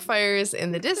the campfires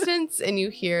in the distance, and you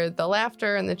hear the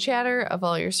laughter and the chatter of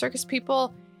all your circus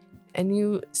people, and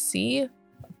you see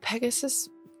Pegasus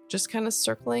just kind of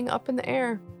circling up in the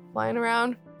air, flying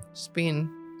around, just being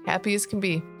happy as can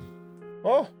be.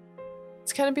 Oh,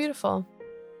 It's kind of beautiful.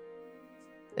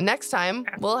 And next time,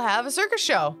 we'll have a circus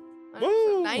show. On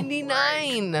Woo! episode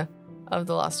 99 of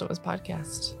the Lost Omens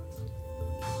podcast.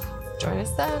 Join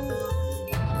us then.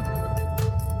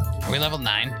 Are we level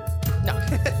 9? No.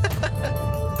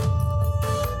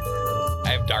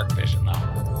 I have dark vision, though.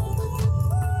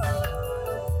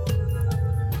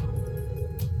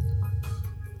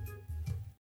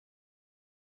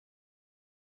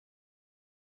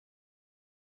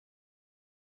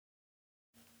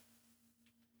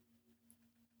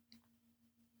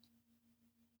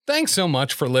 Thanks so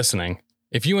much for listening.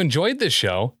 If you enjoyed this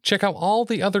show, check out all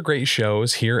the other great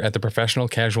shows here at the Professional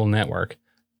Casual Network.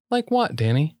 Like what,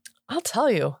 Danny? I'll tell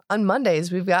you. On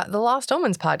Mondays, we've got the Lost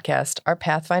Omens podcast, our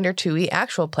Pathfinder 2e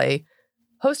actual play,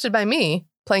 hosted by me,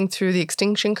 playing through the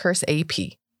Extinction Curse AP.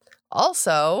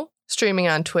 Also, streaming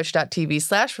on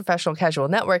twitch.tv/Professional Casual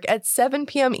Network at 7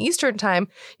 p.m. Eastern Time,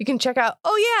 you can check out,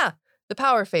 the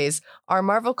Power Phase, our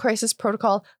Marvel Crisis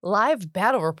Protocol live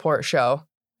battle report show.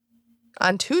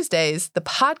 On Tuesdays, the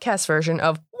podcast version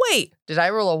of Wait, Did I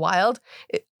Roll a Wild?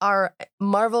 Our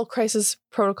Marvel Crisis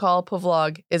Protocol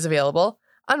vlog is available.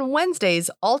 On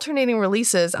Wednesdays, alternating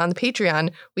releases on the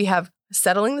Patreon, we have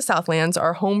Settling the Southlands,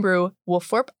 our homebrew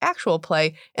Wolfthorpe actual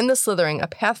play, and The Slithering, a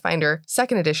Pathfinder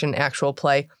 2nd edition actual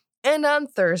play. And on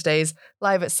Thursdays,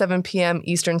 live at 7 p.m.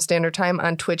 Eastern Standard Time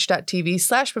on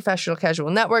twitch.tv/Professional Casual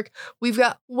Network, we've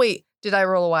got Wait, Did I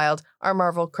Roll a Wild? Our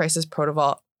Marvel Crisis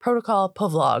Protocol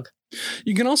vlog.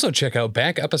 You can also check out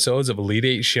back episodes of Elite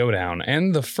 8 Showdown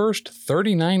and the first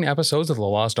 39 episodes of the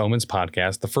Lost Omens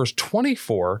podcast, the first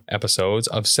 24 episodes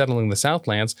of Settling the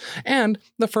Southlands, and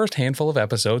the first handful of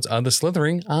episodes of The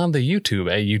Slithering on the YouTube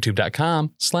at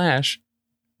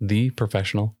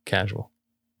youtube.com/theprofessionalcasual.